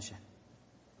the tension.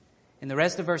 In the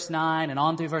rest of verse 9 and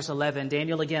on through verse 11,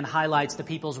 Daniel again highlights the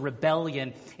people's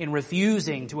rebellion in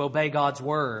refusing to obey God's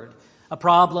word. A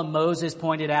problem Moses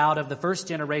pointed out of the first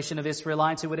generation of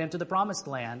Israelites who would enter the promised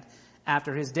land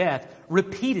after his death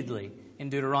repeatedly in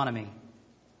Deuteronomy.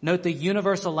 Note the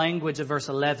universal language of verse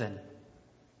 11.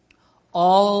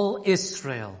 All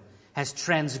Israel has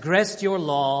transgressed your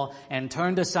law and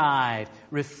turned aside,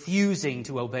 refusing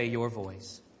to obey your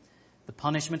voice. The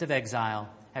punishment of exile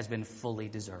has been fully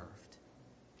deserved.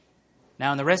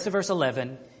 Now in the rest of verse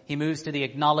 11, he moves to the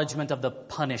acknowledgement of the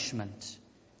punishment.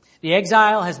 The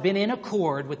exile has been in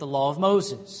accord with the law of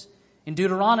Moses. In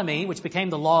Deuteronomy, which became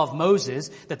the law of Moses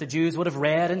that the Jews would have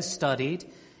read and studied,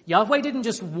 Yahweh didn't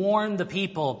just warn the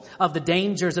people of the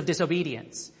dangers of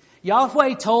disobedience.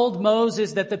 Yahweh told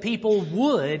Moses that the people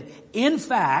would, in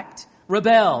fact,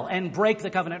 rebel and break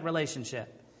the covenant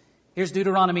relationship. Here's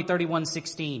Deuteronomy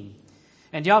 31:16.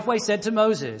 And Yahweh said to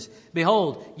Moses,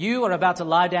 "Behold, you are about to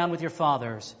lie down with your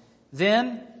fathers.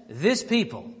 Then this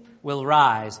people will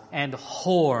rise and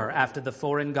whore after the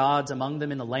foreign gods among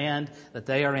them in the land that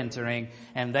they are entering,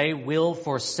 and they will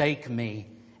forsake me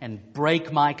and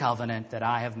break my covenant that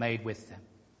I have made with them."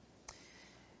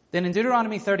 Then in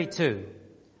Deuteronomy 32,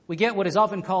 we get what is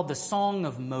often called the Song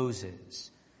of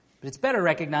Moses, but it's better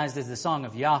recognized as the Song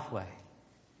of Yahweh,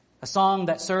 a song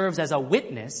that serves as a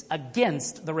witness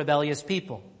against the rebellious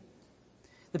people.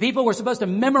 The people were supposed to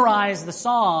memorize the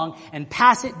song and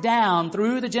pass it down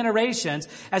through the generations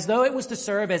as though it was to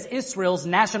serve as Israel's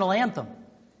national anthem.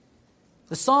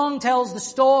 The song tells the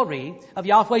story of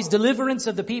Yahweh's deliverance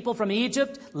of the people from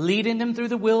Egypt, leading them through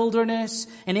the wilderness,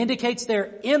 and indicates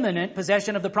their imminent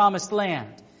possession of the promised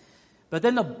land. But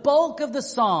then the bulk of the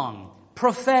song,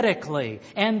 prophetically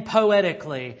and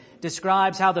poetically,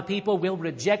 describes how the people will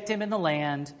reject him in the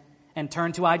land and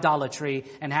turn to idolatry,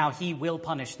 and how he will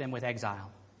punish them with exile.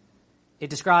 It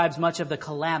describes much of the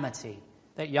calamity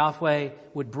that Yahweh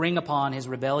would bring upon his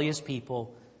rebellious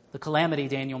people, the calamity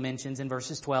Daniel mentions in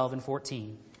verses 12 and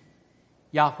 14.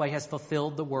 Yahweh has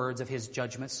fulfilled the words of his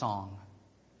judgment song.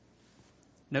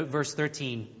 Note verse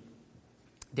 13.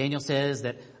 Daniel says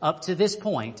that up to this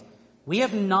point, we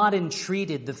have not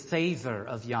entreated the favor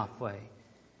of Yahweh.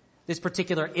 This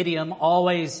particular idiom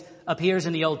always appears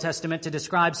in the Old Testament to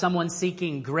describe someone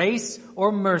seeking grace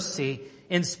or mercy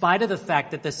in spite of the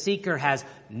fact that the seeker has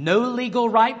no legal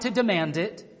right to demand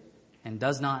it and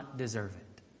does not deserve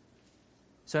it.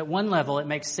 So at one level, it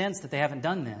makes sense that they haven't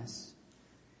done this.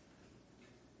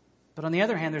 But on the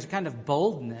other hand, there's a kind of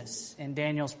boldness in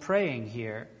Daniel's praying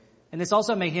here. And this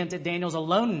also may hint at Daniel's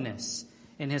aloneness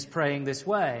in his praying this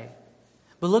way.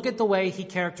 But look at the way he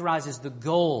characterizes the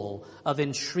goal of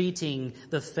entreating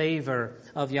the favor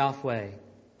of Yahweh.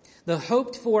 The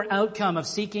hoped-for outcome of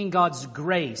seeking God's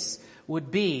grace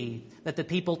would be that the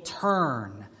people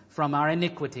turn from our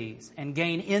iniquities and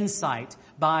gain insight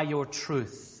by your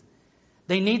truth.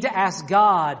 They need to ask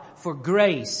God for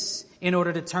grace in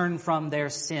order to turn from their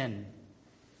sin.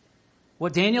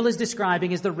 What Daniel is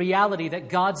describing is the reality that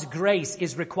God's grace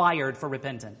is required for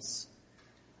repentance.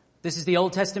 This is the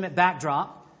Old Testament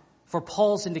backdrop for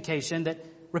Paul's indication that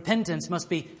repentance must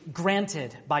be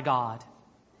granted by God.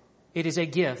 It is a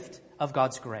gift of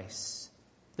God's grace.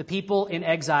 The people in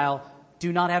exile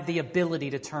do not have the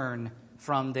ability to turn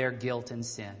from their guilt and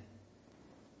sin.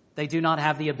 They do not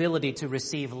have the ability to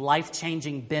receive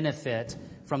life-changing benefit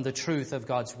from the truth of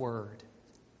God's Word.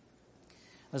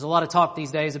 There's a lot of talk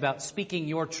these days about speaking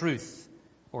your truth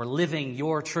or living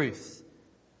your truth.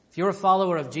 If you're a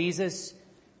follower of Jesus,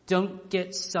 don't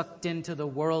get sucked into the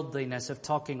worldliness of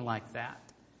talking like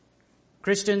that.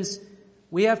 Christians,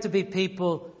 we have to be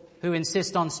people who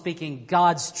insist on speaking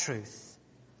God's truth,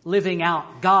 living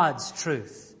out God's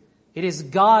truth. It is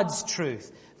God's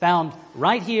truth found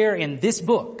right here in this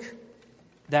book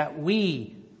that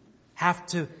we have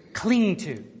to cling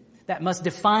to, that must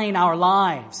define our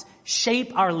lives,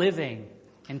 shape our living,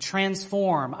 and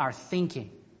transform our thinking.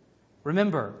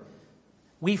 Remember,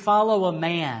 we follow a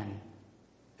man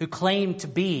who claimed to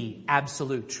be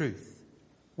absolute truth.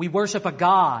 We worship a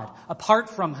God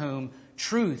apart from whom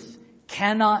truth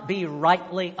cannot be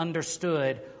rightly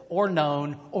understood or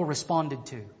known or responded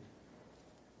to.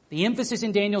 The emphasis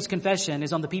in Daniel's confession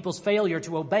is on the people's failure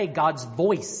to obey God's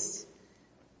voice,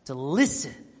 to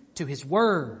listen to His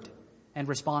word and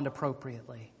respond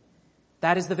appropriately.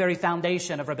 That is the very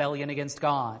foundation of rebellion against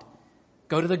God.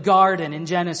 Go to the garden in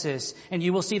Genesis and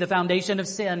you will see the foundation of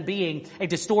sin being a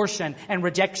distortion and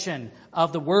rejection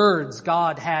of the words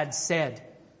God had said.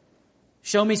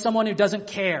 Show me someone who doesn't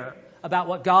care about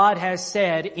what God has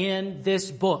said in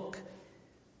this book,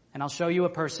 and I'll show you a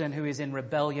person who is in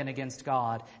rebellion against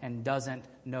God and doesn't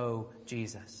know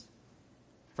Jesus.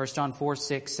 1 John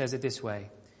 4:6 says it this way.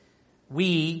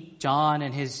 We, John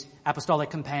and his apostolic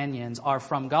companions, are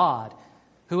from God.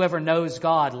 Whoever knows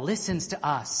God listens to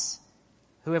us.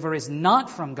 Whoever is not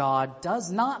from God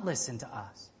does not listen to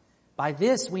us. By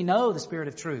this we know the spirit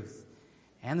of truth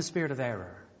and the spirit of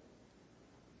error.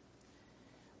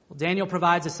 Well, Daniel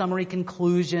provides a summary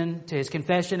conclusion to his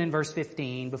confession in verse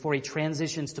 15 before he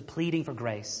transitions to pleading for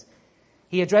grace.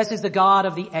 He addresses the God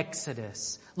of the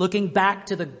Exodus, looking back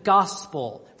to the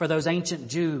gospel for those ancient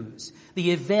Jews,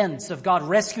 the events of God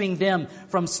rescuing them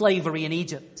from slavery in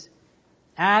Egypt.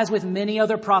 As with many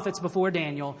other prophets before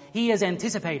Daniel, he is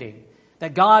anticipating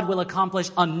that God will accomplish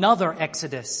another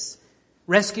exodus,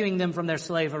 rescuing them from their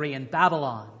slavery in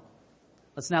Babylon.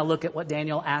 Let's now look at what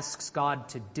Daniel asks God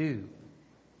to do.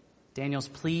 Daniel's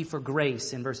plea for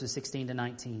grace in verses 16 to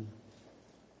 19.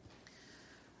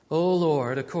 O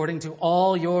Lord, according to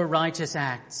all your righteous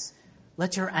acts,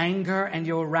 let your anger and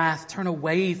your wrath turn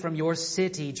away from your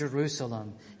city,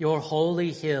 Jerusalem, your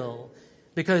holy hill,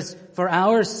 because for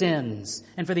our sins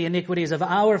and for the iniquities of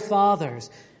our fathers,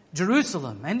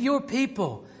 Jerusalem and your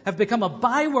people have become a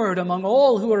byword among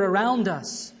all who are around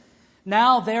us.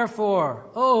 Now, therefore,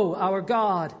 O our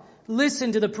God,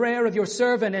 listen to the prayer of your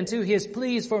servant and to his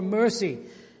pleas for mercy.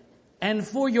 And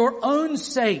for your own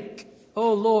sake,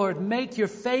 O Lord, make your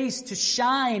face to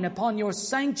shine upon your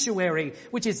sanctuary,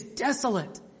 which is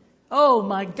desolate. O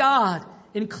my God,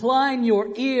 incline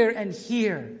your ear and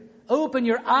hear. Open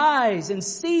your eyes and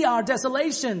see our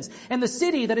desolations and the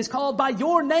city that is called by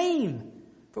your name.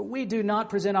 For we do not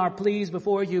present our pleas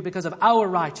before you because of our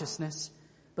righteousness,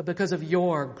 but because of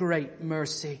your great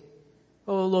mercy.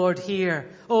 O Lord,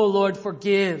 hear. O Lord,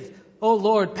 forgive. O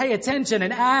Lord, pay attention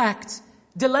and act.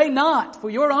 Delay not for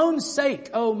your own sake,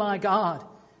 O my God,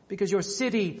 because your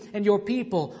city and your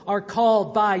people are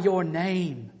called by your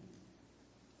name.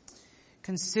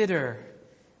 Consider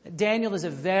that Daniel is a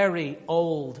very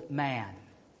old man.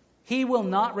 He will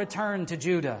not return to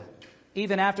Judah,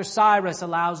 even after Cyrus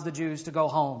allows the Jews to go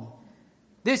home.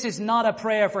 This is not a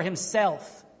prayer for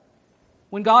himself.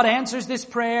 When God answers this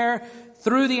prayer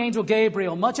through the angel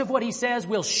Gabriel, much of what he says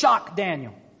will shock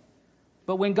Daniel.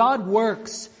 But when God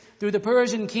works through the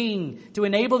Persian king to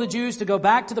enable the Jews to go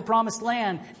back to the promised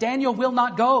land, Daniel will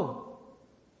not go.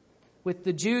 With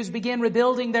the Jews begin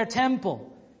rebuilding their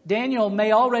temple, Daniel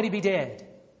may already be dead.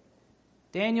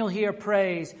 Daniel here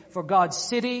prays for God's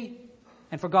city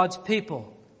and for God's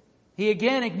people. He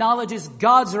again acknowledges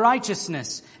God's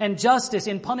righteousness and justice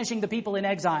in punishing the people in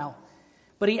exile.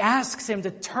 But he asks him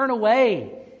to turn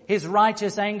away his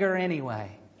righteous anger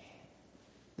anyway.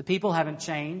 The people haven't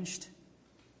changed.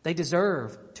 They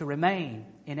deserve to remain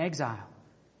in exile.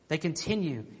 They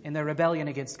continue in their rebellion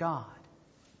against God.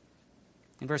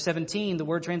 In verse 17, the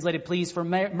word translated pleas for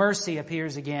mercy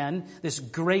appears again, this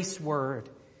grace word.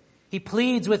 He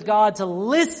pleads with God to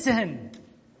listen,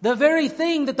 the very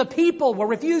thing that the people were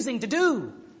refusing to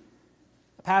do.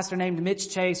 A pastor named Mitch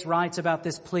Chase writes about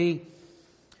this plea.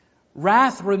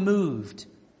 Wrath removed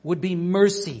would be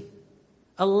mercy.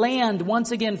 A land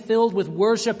once again filled with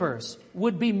worshipers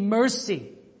would be mercy.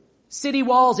 City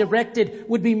walls erected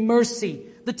would be mercy.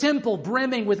 The temple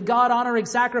brimming with God-honoring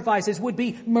sacrifices would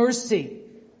be mercy.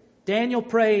 Daniel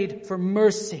prayed for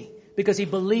mercy because he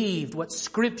believed what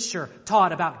Scripture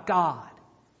taught about God.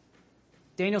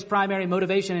 Daniel's primary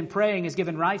motivation in praying is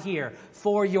given right here.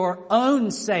 For your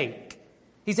own sake.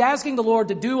 He's asking the Lord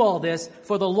to do all this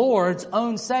for the Lord's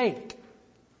own sake.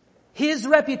 His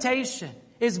reputation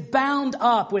is bound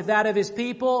up with that of his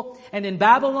people, and in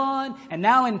Babylon and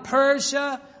now in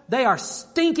Persia, they are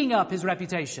stinking up his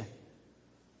reputation.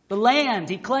 The land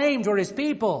he claimed for his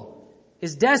people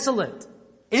is desolate,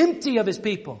 empty of his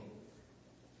people.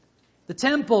 The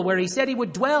temple where he said he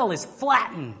would dwell is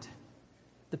flattened.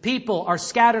 The people are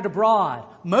scattered abroad,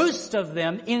 most of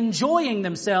them enjoying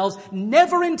themselves,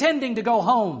 never intending to go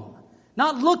home,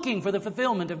 not looking for the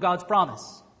fulfillment of God's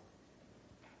promise.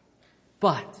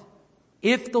 But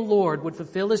if the Lord would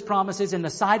fulfill his promises in the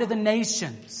sight of the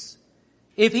nations,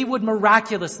 if he would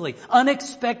miraculously,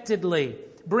 unexpectedly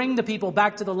bring the people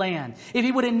back to the land, if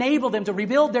he would enable them to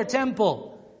rebuild their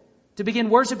temple, to begin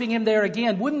worshiping him there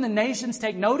again, wouldn't the nations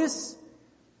take notice?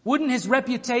 Wouldn't his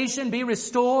reputation be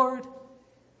restored?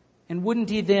 And wouldn't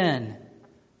he then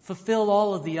fulfill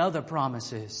all of the other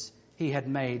promises he had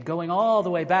made, going all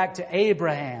the way back to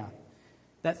Abraham,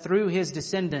 that through his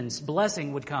descendants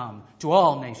blessing would come to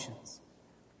all nations?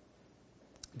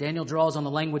 Daniel draws on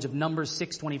the language of Numbers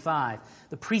 6:25,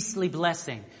 the priestly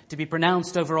blessing to be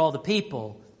pronounced over all the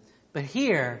people. But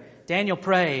here, Daniel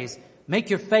prays, make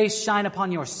your face shine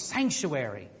upon your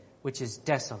sanctuary, which is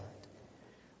desolate.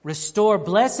 Restore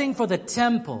blessing for the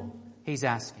temple, he's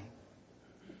asking.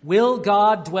 Will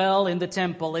God dwell in the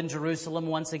temple in Jerusalem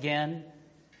once again?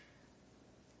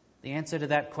 The answer to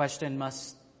that question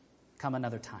must come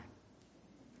another time.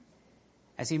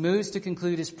 As he moves to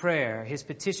conclude his prayer, his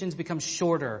petitions become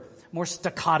shorter, more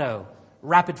staccato,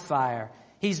 rapid fire.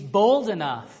 He's bold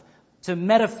enough to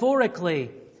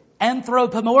metaphorically,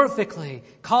 anthropomorphically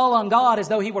call on God as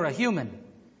though he were a human.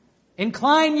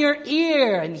 Incline your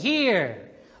ear and hear.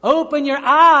 Open your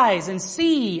eyes and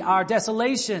see our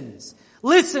desolations.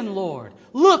 Listen, Lord.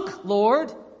 Look,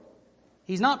 Lord.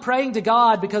 He's not praying to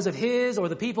God because of his or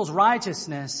the people's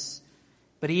righteousness,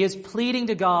 but he is pleading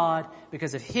to God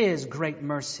because of his great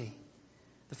mercy.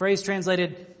 The phrase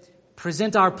translated,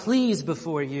 present our pleas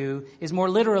before you, is more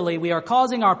literally, we are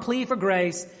causing our plea for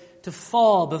grace to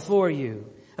fall before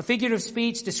you. A figure of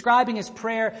speech describing his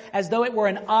prayer as though it were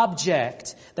an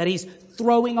object that he's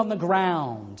throwing on the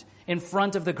ground in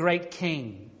front of the great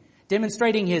king,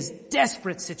 demonstrating his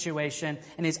desperate situation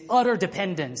and his utter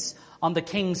dependence on the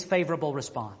king's favorable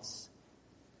response.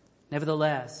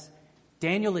 Nevertheless,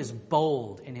 Daniel is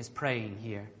bold in his praying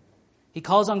here. He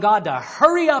calls on God to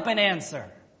hurry up and answer.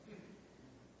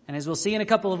 And as we'll see in a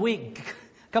couple of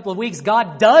weeks,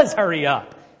 God does hurry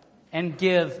up and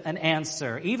give an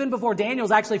answer, even before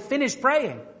Daniel's actually finished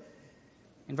praying.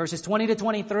 In verses 20 to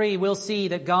 23, we'll see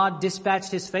that God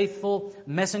dispatched his faithful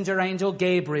messenger angel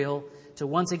Gabriel to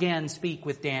once again speak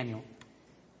with Daniel.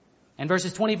 And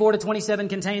verses 24 to 27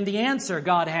 contain the answer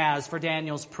God has for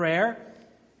Daniel's prayer.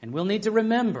 And we'll need to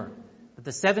remember that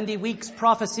the 70 weeks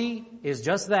prophecy is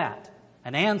just that,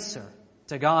 an answer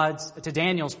to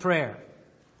Daniel's prayer.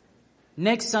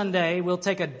 Next Sunday, we'll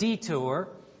take a detour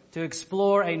to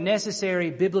explore a necessary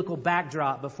biblical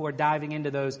backdrop before diving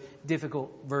into those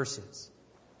difficult verses.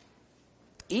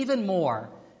 Even more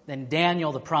than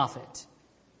Daniel the prophet,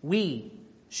 we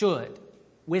should,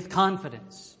 with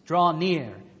confidence, draw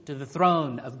near to the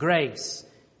throne of grace,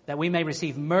 that we may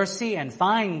receive mercy and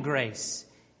find grace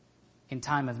in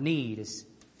time of need, as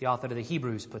the author of the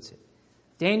Hebrews puts it.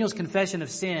 Daniel's confession of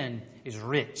sin is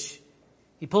rich.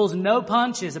 He pulls no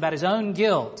punches about his own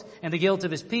guilt and the guilt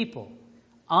of his people.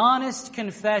 Honest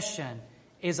confession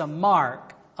is a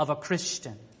mark of a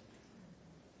Christian.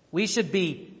 We should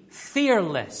be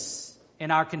fearless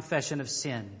in our confession of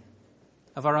sin,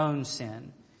 of our own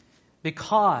sin,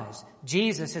 because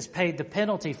Jesus has paid the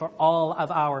penalty for all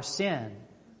of our sin.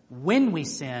 When we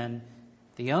sin,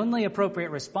 the only appropriate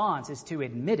response is to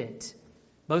admit it,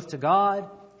 both to God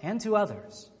and to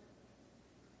others.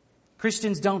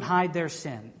 Christians don't hide their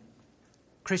sin.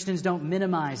 Christians don't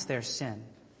minimize their sin.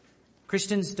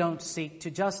 Christians don't seek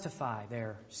to justify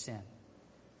their sin.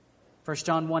 1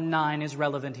 John 1:9 is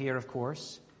relevant here, of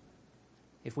course.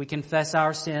 If we confess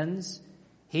our sins,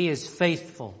 he is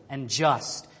faithful and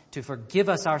just to forgive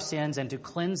us our sins and to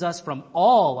cleanse us from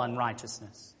all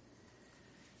unrighteousness.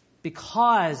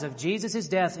 Because of Jesus'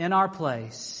 death in our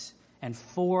place and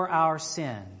for our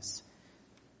sins,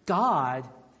 God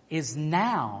is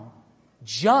now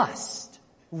just,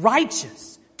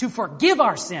 righteous, to forgive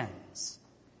our sins.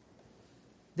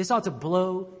 This ought to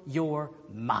blow your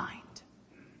mind.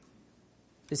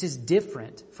 This is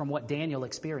different from what Daniel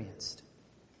experienced.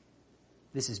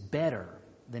 This is better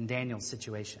than Daniel's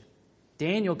situation.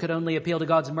 Daniel could only appeal to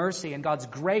God's mercy and God's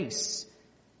grace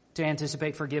to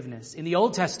anticipate forgiveness. In the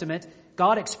Old Testament,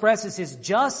 God expresses his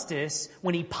justice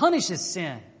when he punishes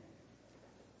sin.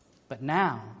 But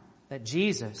now that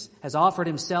Jesus has offered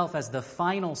himself as the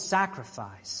final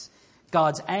sacrifice,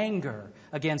 God's anger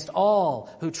against all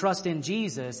who trust in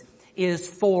Jesus is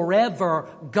forever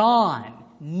gone,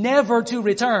 never to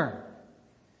return.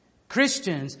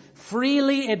 Christians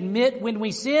freely admit when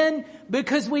we sin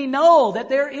because we know that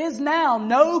there is now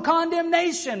no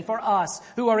condemnation for us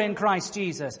who are in Christ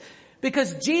Jesus,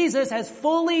 because Jesus has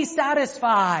fully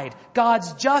satisfied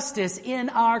God's justice in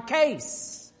our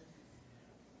case.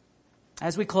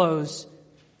 As we close,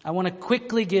 I want to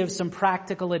quickly give some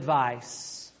practical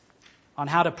advice on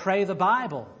how to pray the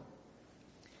Bible.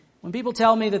 When people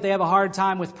tell me that they have a hard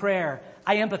time with prayer,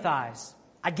 I empathize.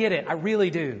 I get it. I really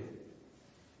do.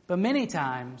 But many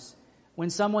times, when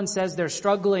someone says they're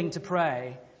struggling to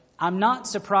pray, I'm not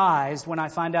surprised when I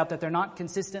find out that they're not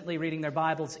consistently reading their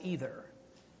Bibles either.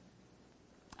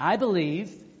 I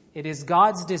believe it is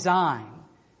God's design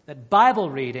that Bible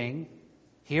reading,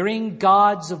 hearing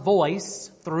God's voice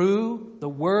through the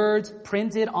words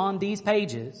printed on these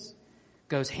pages,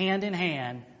 goes hand in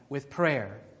hand with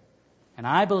prayer. And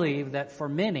I believe that for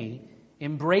many,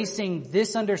 embracing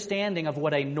this understanding of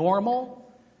what a normal,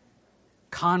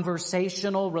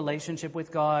 conversational relationship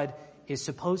with God is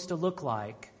supposed to look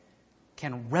like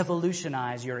can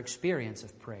revolutionize your experience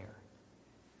of prayer.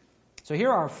 So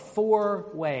here are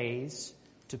 4 ways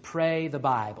to pray the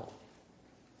Bible.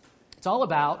 It's all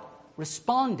about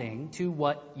responding to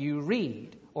what you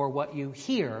read or what you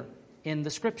hear in the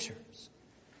Scriptures.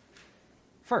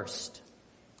 First,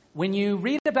 when you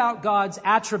read about God's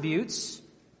attributes,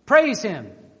 praise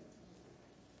Him.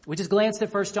 We just glanced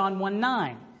at 1 John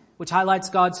 1:9, which highlights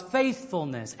God's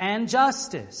faithfulness and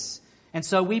justice. And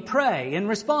so we pray in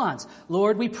response,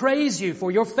 Lord, we praise you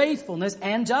for your faithfulness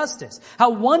and justice. How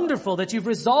wonderful that you've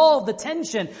resolved the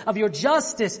tension of your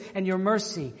justice and your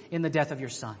mercy in the death of your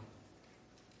Son.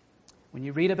 When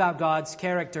you read about God's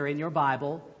character in your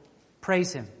Bible,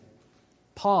 praise Him.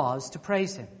 Pause to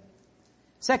praise Him.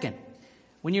 Second,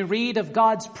 when you read of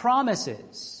God's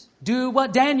promises, do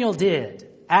what Daniel did.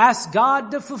 Ask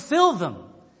God to fulfill them.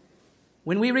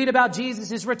 When we read about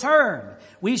Jesus' return,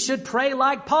 we should pray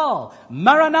like Paul,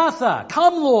 Maranatha,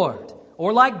 come Lord.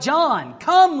 Or like John,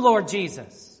 come Lord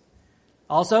Jesus.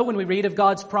 Also, when we read of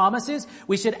God's promises,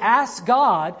 we should ask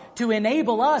God to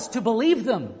enable us to believe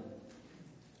them.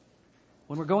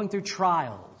 When we're going through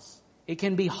trials, it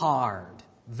can be hard,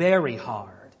 very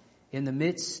hard, in the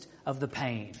midst of the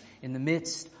pain, in the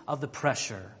midst of the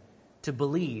pressure, to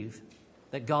believe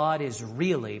that God is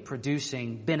really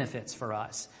producing benefits for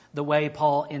us, the way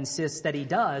Paul insists that he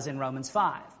does in Romans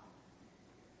 5.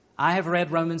 I have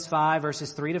read Romans 5,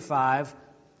 verses 3 to 5,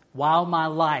 while my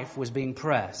life was being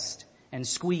pressed and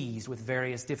squeezed with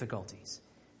various difficulties.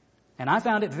 And I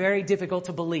found it very difficult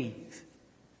to believe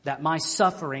that my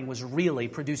suffering was really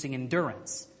producing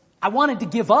endurance. I wanted to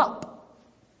give up.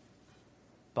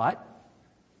 But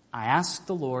I asked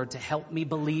the Lord to help me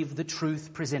believe the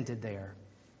truth presented there.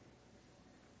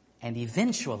 And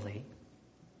eventually,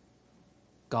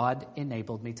 God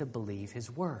enabled me to believe His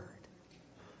Word.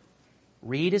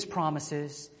 Read His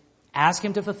promises, ask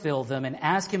Him to fulfill them, and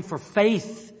ask Him for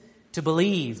faith to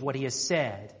believe what He has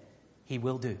said He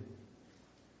will do.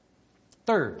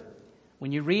 Third,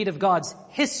 when you read of God's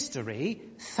history,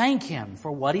 thank Him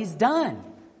for what He's done.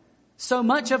 So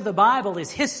much of the Bible is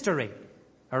history,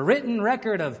 a written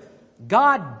record of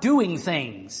God doing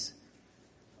things.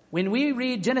 When we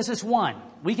read Genesis 1,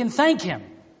 we can thank Him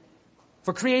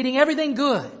for creating everything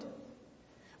good.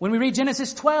 When we read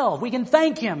Genesis 12, we can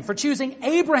thank Him for choosing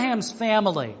Abraham's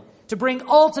family to bring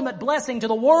ultimate blessing to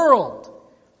the world.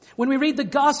 When we read the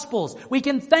Gospels, we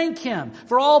can thank Him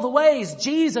for all the ways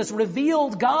Jesus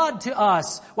revealed God to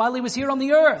us while He was here on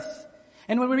the earth.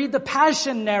 And when we read the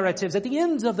Passion narratives at the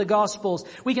ends of the Gospels,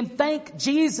 we can thank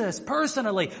Jesus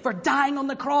personally for dying on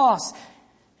the cross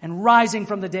and rising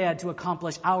from the dead to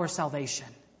accomplish our salvation.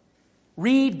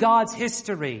 Read God's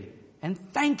history and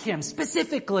thank Him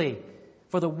specifically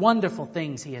for the wonderful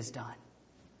things He has done.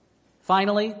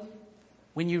 Finally,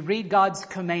 when you read God's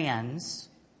commands,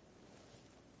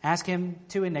 ask Him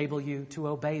to enable you to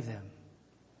obey them.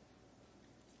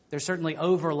 There's certainly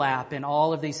overlap in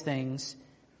all of these things,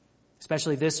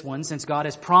 especially this one, since God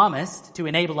has promised to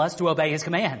enable us to obey His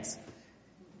commands.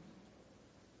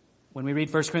 When we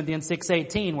read 1 Corinthians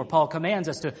 6:18, where Paul commands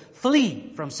us to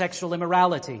flee from sexual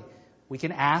immorality, we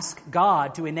can ask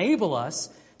God to enable us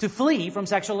to flee from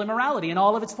sexual immorality in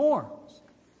all of its forms.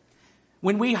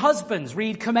 When we husbands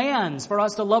read commands for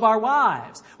us to love our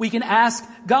wives, we can ask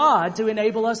God to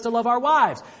enable us to love our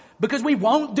wives, because we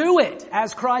won't do it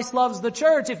as Christ loves the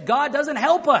church if God doesn't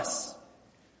help us.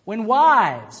 When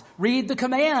wives read the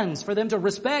commands for them to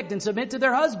respect and submit to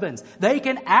their husbands, they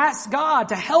can ask God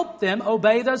to help them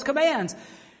obey those commands,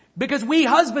 because we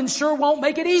husbands sure won't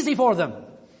make it easy for them.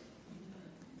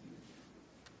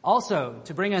 Also,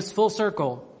 to bring us full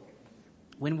circle,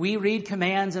 when we read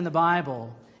commands in the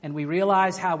Bible and we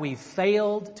realize how we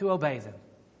failed to obey them,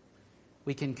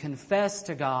 we can confess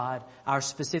to God our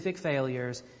specific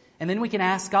failures, and then we can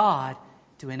ask God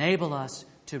to enable us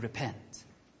to repent.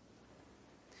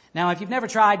 Now, if you've never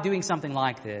tried doing something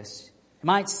like this, it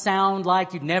might sound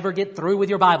like you'd never get through with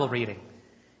your Bible reading.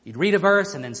 You'd read a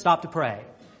verse and then stop to pray.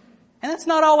 And that's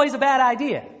not always a bad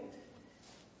idea.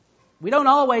 We don't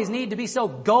always need to be so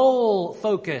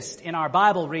goal-focused in our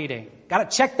Bible reading. Got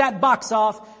to check that box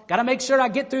off. Got to make sure I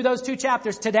get through those 2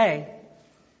 chapters today.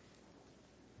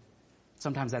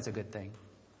 Sometimes that's a good thing.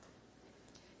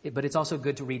 But it's also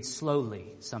good to read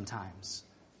slowly sometimes.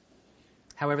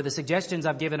 However, the suggestions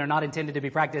I've given are not intended to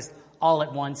be practiced all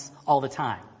at once, all the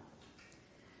time.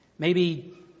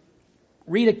 Maybe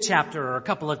read a chapter or a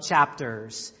couple of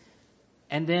chapters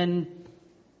and then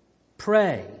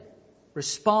pray.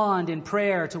 Respond in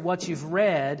prayer to what you've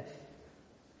read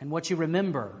and what you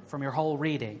remember from your whole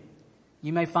reading.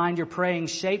 You may find your praying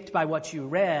shaped by what you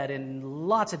read in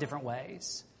lots of different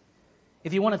ways.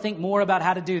 If you want to think more about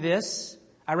how to do this,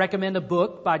 I recommend a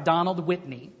book by Donald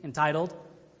Whitney entitled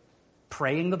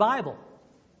Praying the Bible.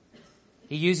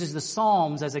 He uses the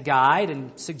Psalms as a guide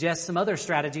and suggests some other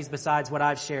strategies besides what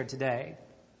I've shared today.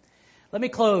 Let me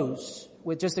close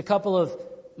with just a couple of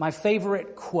my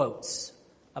favorite quotes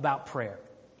about prayer.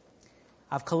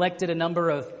 I've collected a number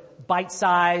of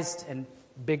bite-sized and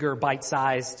bigger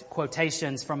bite-sized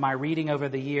quotations from my reading over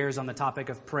the years on the topic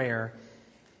of prayer.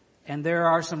 And there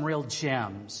are some real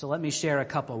gems. So let me share a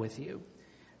couple with you.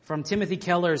 From Timothy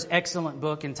Keller's excellent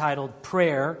book entitled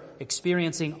Prayer,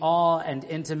 Experiencing Awe and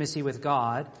Intimacy with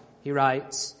God, he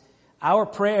writes, "Our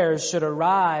prayers should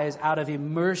arise out of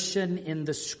immersion in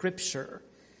the Scripture.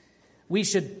 We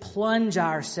should plunge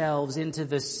ourselves into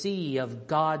the sea of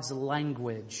God's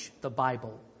language, the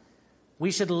Bible.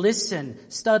 We should listen,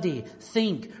 study,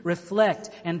 think, reflect,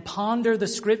 and ponder the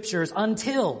Scriptures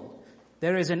until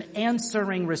there is an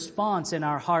answering response in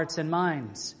our hearts and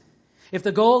minds. If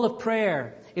the goal of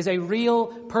prayer is a real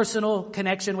personal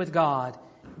connection with God,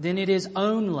 then it is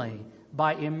only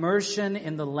by immersion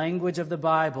in the language of the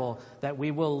Bible that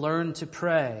we will learn to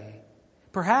pray.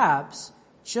 Perhaps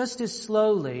just as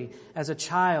slowly as a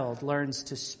child learns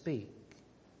to speak.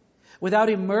 Without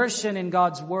immersion in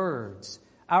God's words,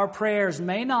 our prayers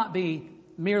may not be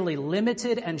merely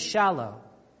limited and shallow,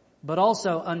 but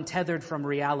also untethered from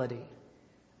reality.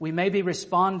 We may be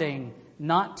responding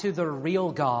not to the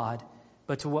real God,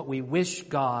 but to what we wish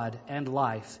God and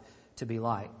life to be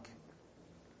like.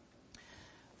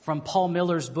 From Paul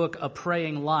Miller's book, A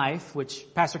Praying Life, which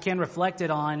Pastor Ken reflected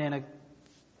on in a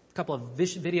couple of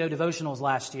video devotionals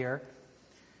last year,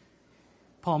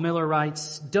 Paul Miller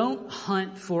writes, "Don't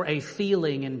hunt for a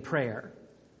feeling in prayer.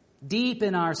 Deep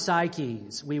in our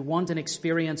psyches, we want an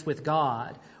experience with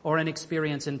God or an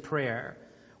experience in prayer.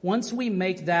 Once we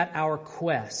make that our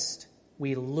quest,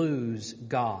 we lose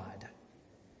God.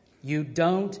 You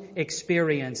don't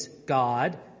experience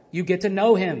God. You get to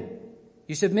know Him.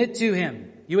 You submit to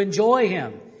Him. You enjoy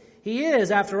Him. He is,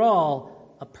 after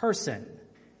all, a person."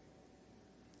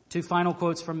 Two final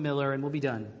quotes from Miller and we'll be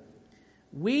done.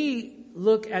 We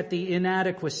look at the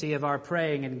inadequacy of our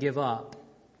praying and give up,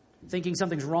 thinking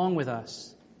something's wrong with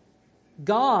us.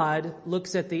 God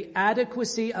looks at the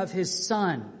adequacy of His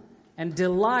Son and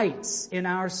delights in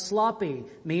our sloppy,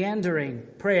 meandering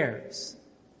prayers.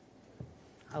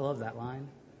 I love that line.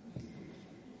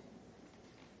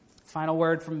 Final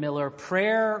word from Miller.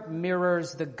 Prayer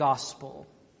mirrors the gospel.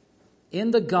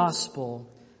 In the gospel,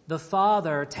 the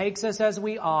Father takes us as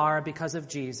we are because of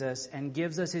Jesus and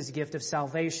gives us His gift of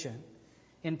salvation.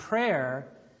 In prayer,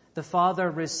 the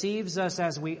Father receives us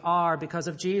as we are because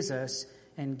of Jesus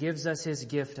and gives us His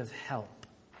gift of help.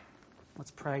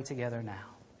 Let's pray together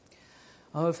now.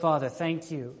 Oh, Father, thank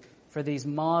You for these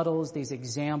models, these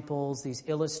examples, these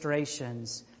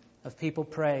illustrations of people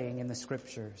praying in the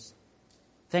Scriptures.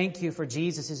 Thank You for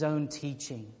Jesus' own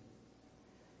teaching.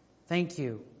 Thank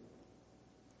You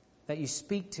that You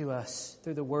speak to us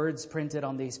through the words printed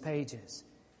on these pages.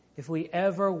 If we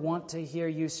ever want to hear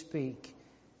You speak,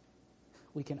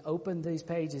 we can open these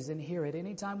pages and hear it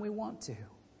anytime we want to.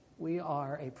 We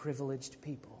are a privileged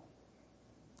people.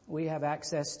 We have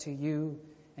access to You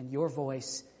and Your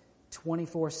voice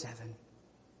 24/7.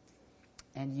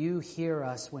 And You hear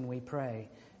us when we pray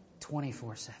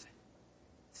 24/7.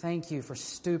 Thank You for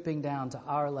stooping down to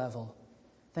our level.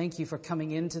 Thank You for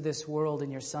coming into this world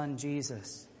in Your Son,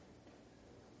 Jesus,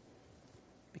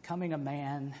 becoming a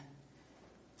man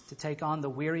to take on the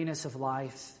weariness of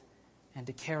life and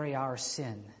to carry our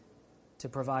sin, to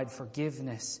provide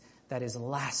forgiveness that is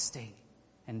lasting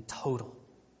and total.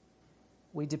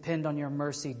 We depend on Your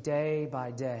mercy day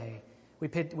by day. We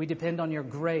depend on Your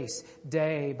grace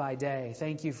day by day.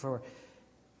 Thank You for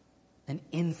an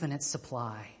infinite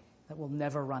supply that will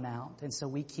never run out. And so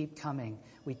we keep coming,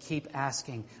 we keep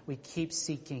asking, we keep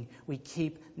seeking, we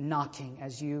keep knocking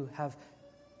as You have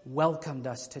welcomed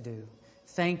us to do.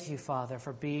 Thank You, Father,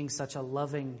 for being such a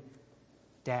loving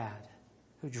dad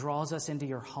who draws us into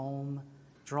Your home,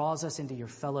 draws us into Your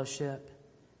fellowship,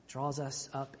 draws us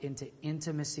up into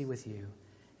intimacy with You.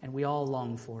 And we all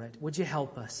long for it. Would You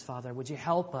help us, Father? Would You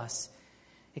help us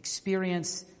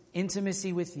experience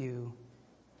intimacy with You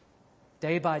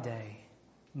day by day,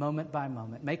 moment by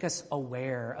moment? Make us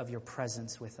aware of Your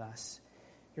presence with us.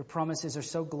 Your promises are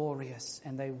so glorious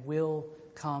and they will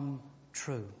come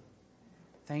true.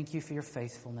 Thank You for Your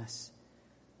faithfulness.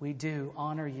 We do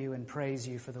honor You and praise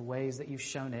You for the ways that You've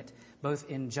shown it, both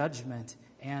in judgment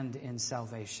and in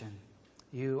salvation.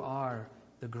 You are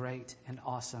the great and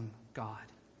awesome God.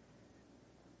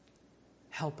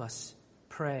 Help us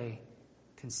pray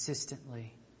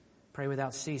consistently. Pray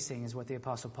without ceasing is what the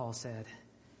Apostle Paul said.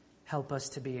 Help us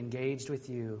to be engaged with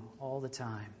You all the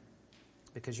time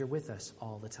because You're with us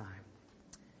all the time.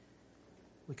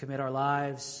 We commit our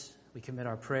lives, we commit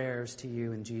our prayers to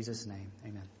You in Jesus' name.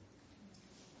 Amen.